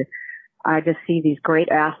frustrated. I just see these great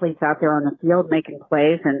athletes out there on the field making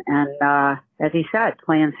plays and as he said,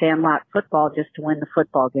 playing sandlot football just to win the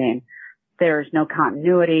football game. There's no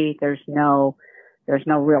continuity. There's no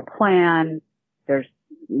real plan.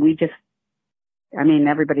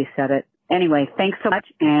 Everybody said it. Anyway, thanks so much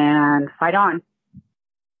and fight on.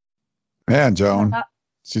 Man, Joan,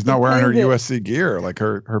 she's not wearing her USC gear, like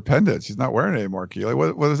her pendant. She's not wearing it anymore, Keely.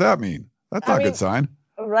 What does that mean? That's not a good sign.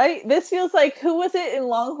 Right? This feels like, who was it in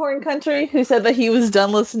Longhorn country who said that he was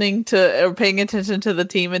done listening to or paying attention to the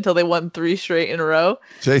team until they won 3 straight in a row?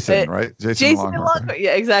 Jason, right? Jason Longhorn.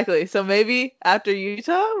 Yeah, exactly. So maybe after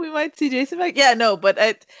Utah, we might see Jason back. Yeah, no,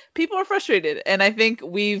 but people are frustrated. And I think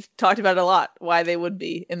we've talked about it a lot, why they would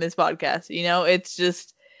be in this podcast. It's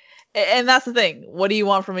just, and that's the thing. What do you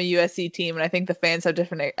want from a USC team? And I think the fans have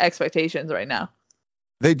different expectations right now.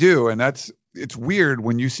 They do. And it's weird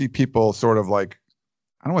when you see people sort of like,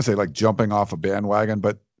 I don't want to say like jumping off a bandwagon,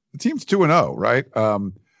 but the team's 2-0, right?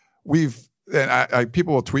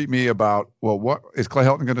 People will tweet me about, well, what is Clay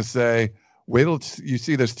Helton going to say? Wait till you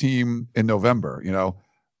see this team in November.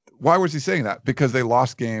 Why was he saying that? Because they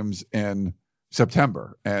lost games in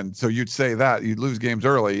September. And so you'd say that you'd lose games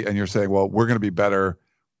early and you're saying, well, we're going to be better.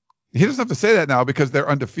 He doesn't have to say that now because they're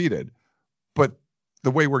undefeated. But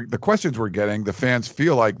the way the questions we're getting, the fans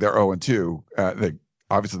feel like they're 0-2.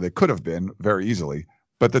 They could have been very easily.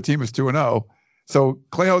 But the team is 2-0. So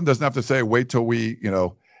Clay Helton doesn't have to say, wait till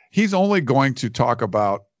he's only going to talk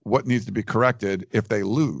about what needs to be corrected if they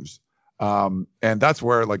lose. And that's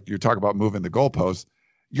where, like, you talk about moving the goalposts.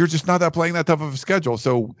 You're just not playing that tough of a schedule.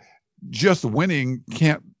 So just winning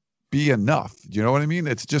can't be enough. Do you know what I mean?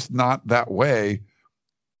 It's just not that way.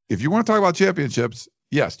 If you want to talk about championships,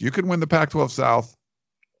 yes, you can win the Pac-12 South,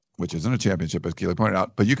 which isn't a championship, as Keely pointed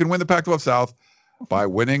out, but you can win the Pac-12 South by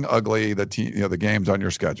winning ugly the games on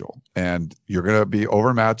your schedule, and you're going to be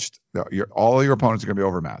overmatched. All of your opponents are going to be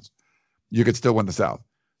overmatched. You could still win the South.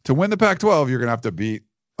 to win the Pac-12, you're going to have to beat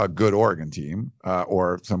a good Oregon team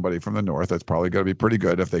or somebody from the North that's probably going to be pretty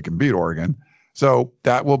good if they can beat Oregon. So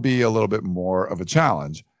that will be a little bit more of a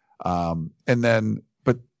challenge.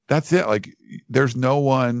 But that's it. Like, there's no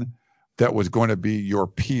one that was going to be your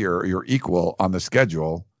peer, your equal on the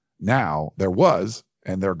schedule. Now there was,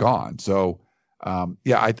 and they're gone. So,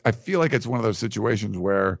 I feel like it's one of those situations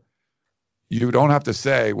where you don't have to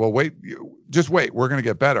say, well, just wait, we're going to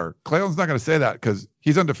get better. Clay Helton's not going to say that because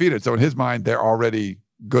he's undefeated. So in his mind, they're already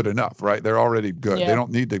good enough, right? They're already good. Yeah. They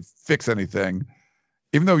don't need to fix anything.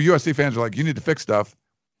 Even though USC fans are like, you need to fix stuff.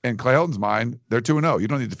 In Clay Helton's mind, they're 2-0. You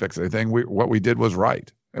don't need to fix anything. What we did was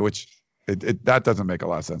right, which that doesn't make a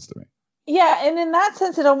lot of sense to me. Yeah, and in that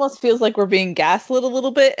sense, it almost feels like we're being gaslit a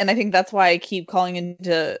little bit, and I think that's why I keep calling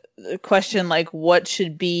into question, like, what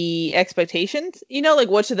should be expectations? Like,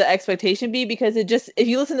 what should the expectation be? Because if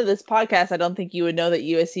you listen to this podcast, I don't think you would know that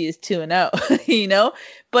USC is 2-0,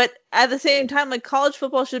 But at the same time, like, college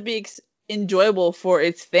football should be enjoyable for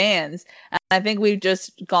its fans. And I think we've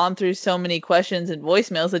just gone through so many questions and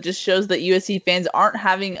voicemails that just shows that USC fans aren't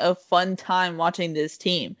having a fun time watching this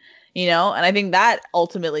team. And I think that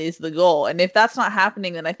ultimately is the goal. And if that's not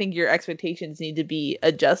happening, then I think your expectations need to be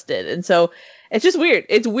adjusted. And so it's just weird.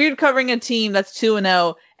 It's weird covering a team that's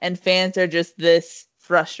 2-0 and fans are just this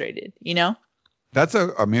frustrated, It's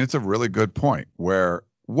a really good point where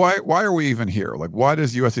why are we even here? Like, why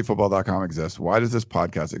does USCfootball.com exist? Why does this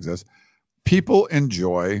podcast exist? People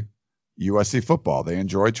enjoy USC football. They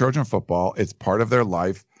enjoy Trojan football. It's part of their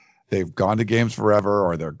life. They've gone to games forever,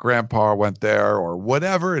 or their grandpa went there, or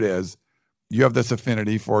whatever it is. You have this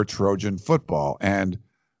affinity for Trojan football. And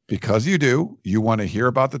because you do, you want to hear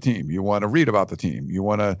about the team. You want to read about the team. You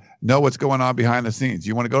want to know what's going on behind the scenes.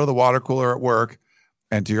 You want to go to the water cooler at work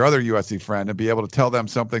and to your other USC friend and be able to tell them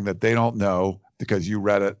something that they don't know because you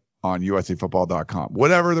read it on USCfootball.com.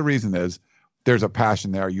 Whatever the reason is, there's a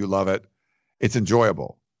passion there. You love it. It's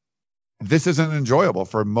enjoyable. This isn't enjoyable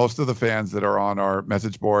for most of the fans that are on our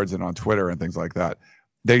message boards and on Twitter and things like that.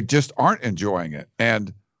 They just aren't enjoying it.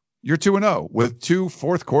 And you're 2-0 with 2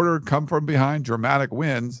 fourth quarter come from behind dramatic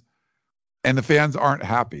wins, and the fans aren't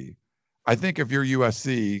happy. I think if you're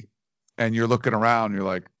USC and you're looking around, you're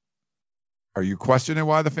like, are you questioning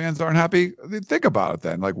why the fans aren't happy? Think about it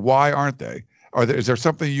then. Like, why aren't they? Is there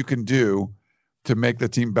something you can do to make the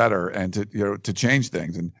team better and to change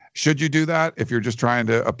things? And should you do that if you're just trying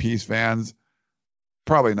to appease fans?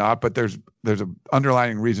 Probably not, but there's an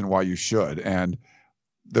underlying reason why you should. And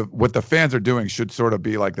what the fans are doing should sort of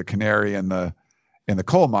be like the canary in the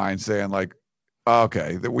coal mine, saying like,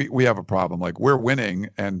 okay, we have a problem. Like, we're winning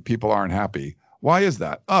and people aren't happy. Why is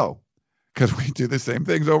that? Oh, because we do the same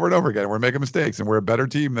things over and over again. We're making mistakes and we're a better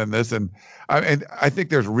team than this. And I think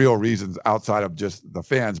there's real reasons outside of just the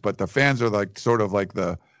fans, but the fans are like sort of like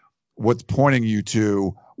what's pointing you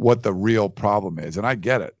to what the real problem is. And I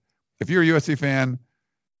get it. If you're a USC fan,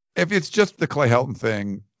 if it's just the Clay Helton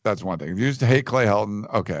thing, that's one thing. If you just hate Clay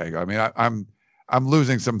Helton, okay. I mean, I'm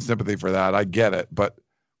losing some sympathy for that. I get it. But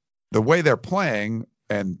the way they're playing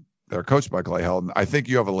and they're coached by Clay Helton, I think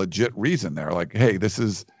you have a legit reason there. Like, hey, this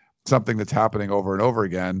is something that's happening over and over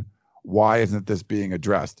again. Why isn't this being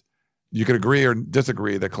addressed? You could agree or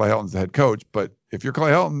disagree that Clay Helton's the head coach, but if you're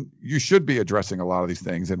Clay Helton, you should be addressing a lot of these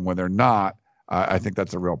things. And when they're not, I think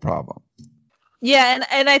that's a real problem. Yeah,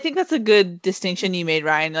 and I think that's a good distinction you made,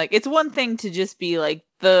 Ryan. Like, it's one thing to just be like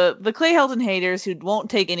the Clay Helton haters who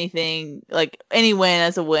won't take anything, like any win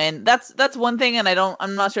as a win. That's one thing, and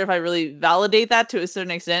I'm not sure if I really validate that to a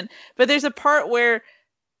certain extent. But there's a part where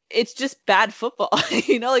it's just bad football,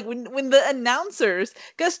 like when the announcers,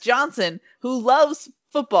 Gus Johnson, who loves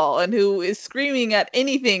football and who is screaming at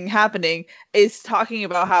anything happening, is talking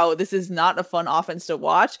about how this is not a fun offense to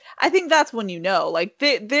watch. I think that's when like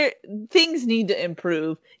things need to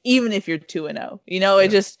improve, even if you're 2-0. It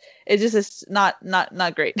just is not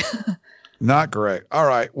great. Not great. All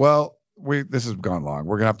right. Well, this has gone long.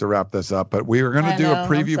 We're gonna have to wrap this up, but we are gonna do a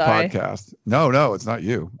preview podcast. No, it's not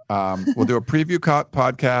you. We'll do a preview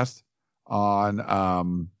podcast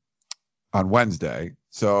on Wednesday.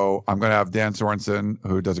 So I'm gonna have Dan Sorensen,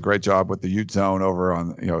 who does a great job with the Ute Zone over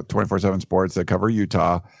on 24/7 Sports that cover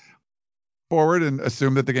Utah, forward and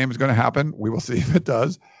assume that the game is going to happen. We will see if it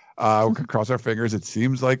does. We can cross our fingers. It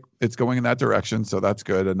seems like it's going in that direction, so that's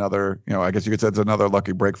good. Another, I guess you could say it's another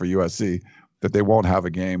lucky break for USC that they won't have a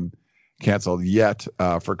game canceled yet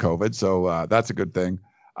for COVID. So that's a good thing.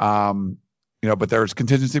 But there's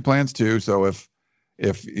contingency plans too. So if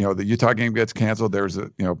the Utah game gets canceled, there's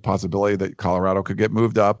a possibility that Colorado could get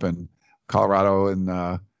moved up, and Colorado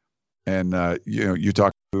and Utah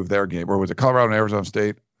could move their game. Or was it Colorado and Arizona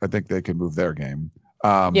State? I think they could move their game.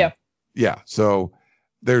 Yeah. So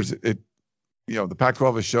there's it. The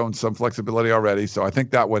Pac-12 has shown some flexibility already. So I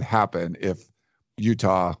think that would happen if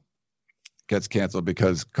Utah gets canceled,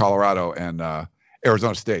 because Colorado and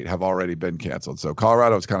Arizona State have already been canceled. So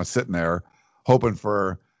Colorado is kind of sitting there hoping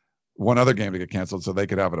for one other game to get canceled so they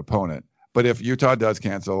could have an opponent. But if Utah does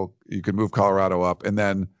cancel, you could move Colorado up, and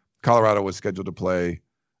then Colorado was scheduled to play,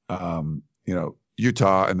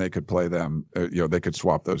 Utah, and they could play them. They could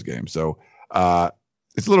swap those games. So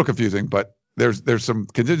it's a little confusing, but there's some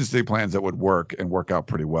contingency plans that would work out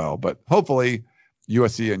pretty well. But hopefully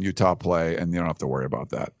USC and Utah play, and you don't have to worry about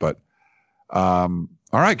that. But all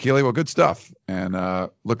right, Keely, well, good stuff, and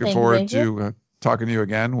looking forward to talking to you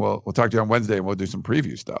again. We'll talk to you on Wednesday, and we'll do some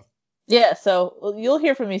preview stuff. Yeah, so you'll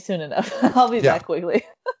hear from me soon enough. I'll be back quickly.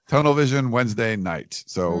 Tunnel Vision Wednesday night,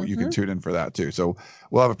 so you can tune in for that too. So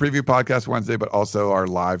we'll have a preview podcast Wednesday, but also our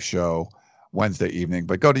live show Wednesday evening.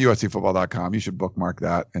 But go to uscfootball.com. You should bookmark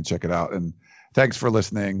that and check it out. And thanks for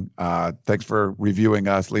listening. Thanks for reviewing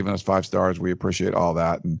us, leaving us 5 stars. We appreciate all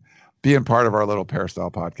that, and being part of our little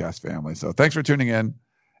Peristyle podcast family. So thanks for tuning in,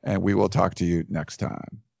 and we will talk to you next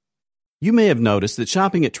time. You may have noticed that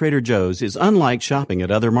shopping at Trader Joe's is unlike shopping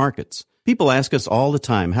at other markets. People ask us all the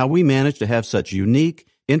time how we manage to have such unique,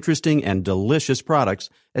 interesting, and delicious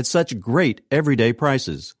products at such great everyday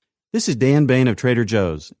prices. This is Dan Bain of Trader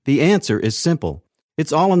Joe's. The answer is simple.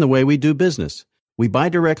 It's all in the way we do business. We buy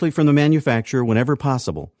directly from the manufacturer whenever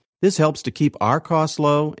possible. This helps to keep our costs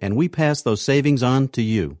low, and we pass those savings on to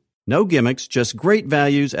you. No gimmicks, just great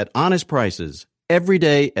values at honest prices. Every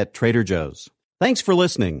day at Trader Joe's. Thanks for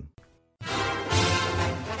listening.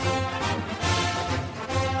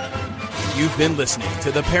 You've been listening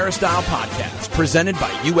to the Peristyle Podcast, presented by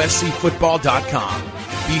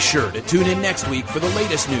USCFootball.com. Be sure to tune in next week for the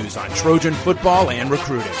latest news on Trojan football and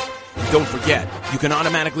recruiting. And don't forget, you can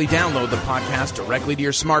automatically download the podcast directly to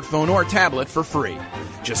your smartphone or tablet for free.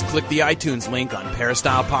 Just click the iTunes link on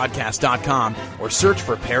PeristylePodcast.com or search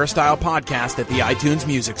for Peristyle Podcast at the iTunes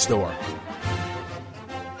Music Store.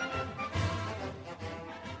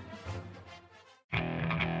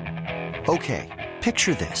 Okay,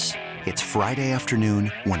 picture this. It's Friday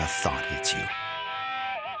afternoon when a thought hits you.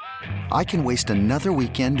 I can waste another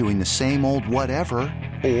weekend doing the same old whatever,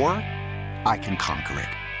 or I can conquer it.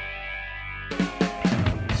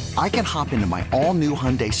 I can hop into my all-new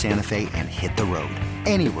Hyundai Santa Fe and hit the road.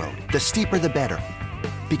 Any road. The steeper, the better.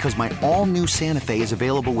 Because my all-new Santa Fe is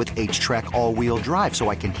available with H-Track all-wheel drive, so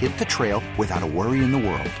I can hit the trail without a worry in the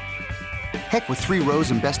world. Heck, with 3 rows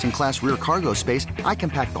and best-in-class rear cargo space, I can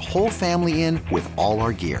pack the whole family in with all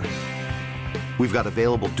our gear. We've got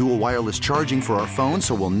available dual wireless charging for our phones,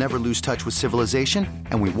 so we'll never lose touch with civilization,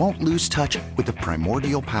 and we won't lose touch with the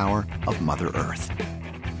primordial power of Mother Earth.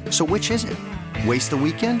 So which is it? Waste the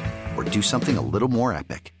weekend or do something a little more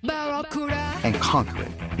epic? And conquer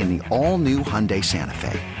it in the all-new Hyundai Santa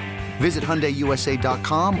Fe. Visit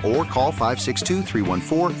HyundaiUSA.com or call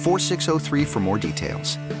 562-314-4603 for more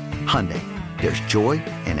details. Hyundai, there's joy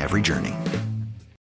in every journey.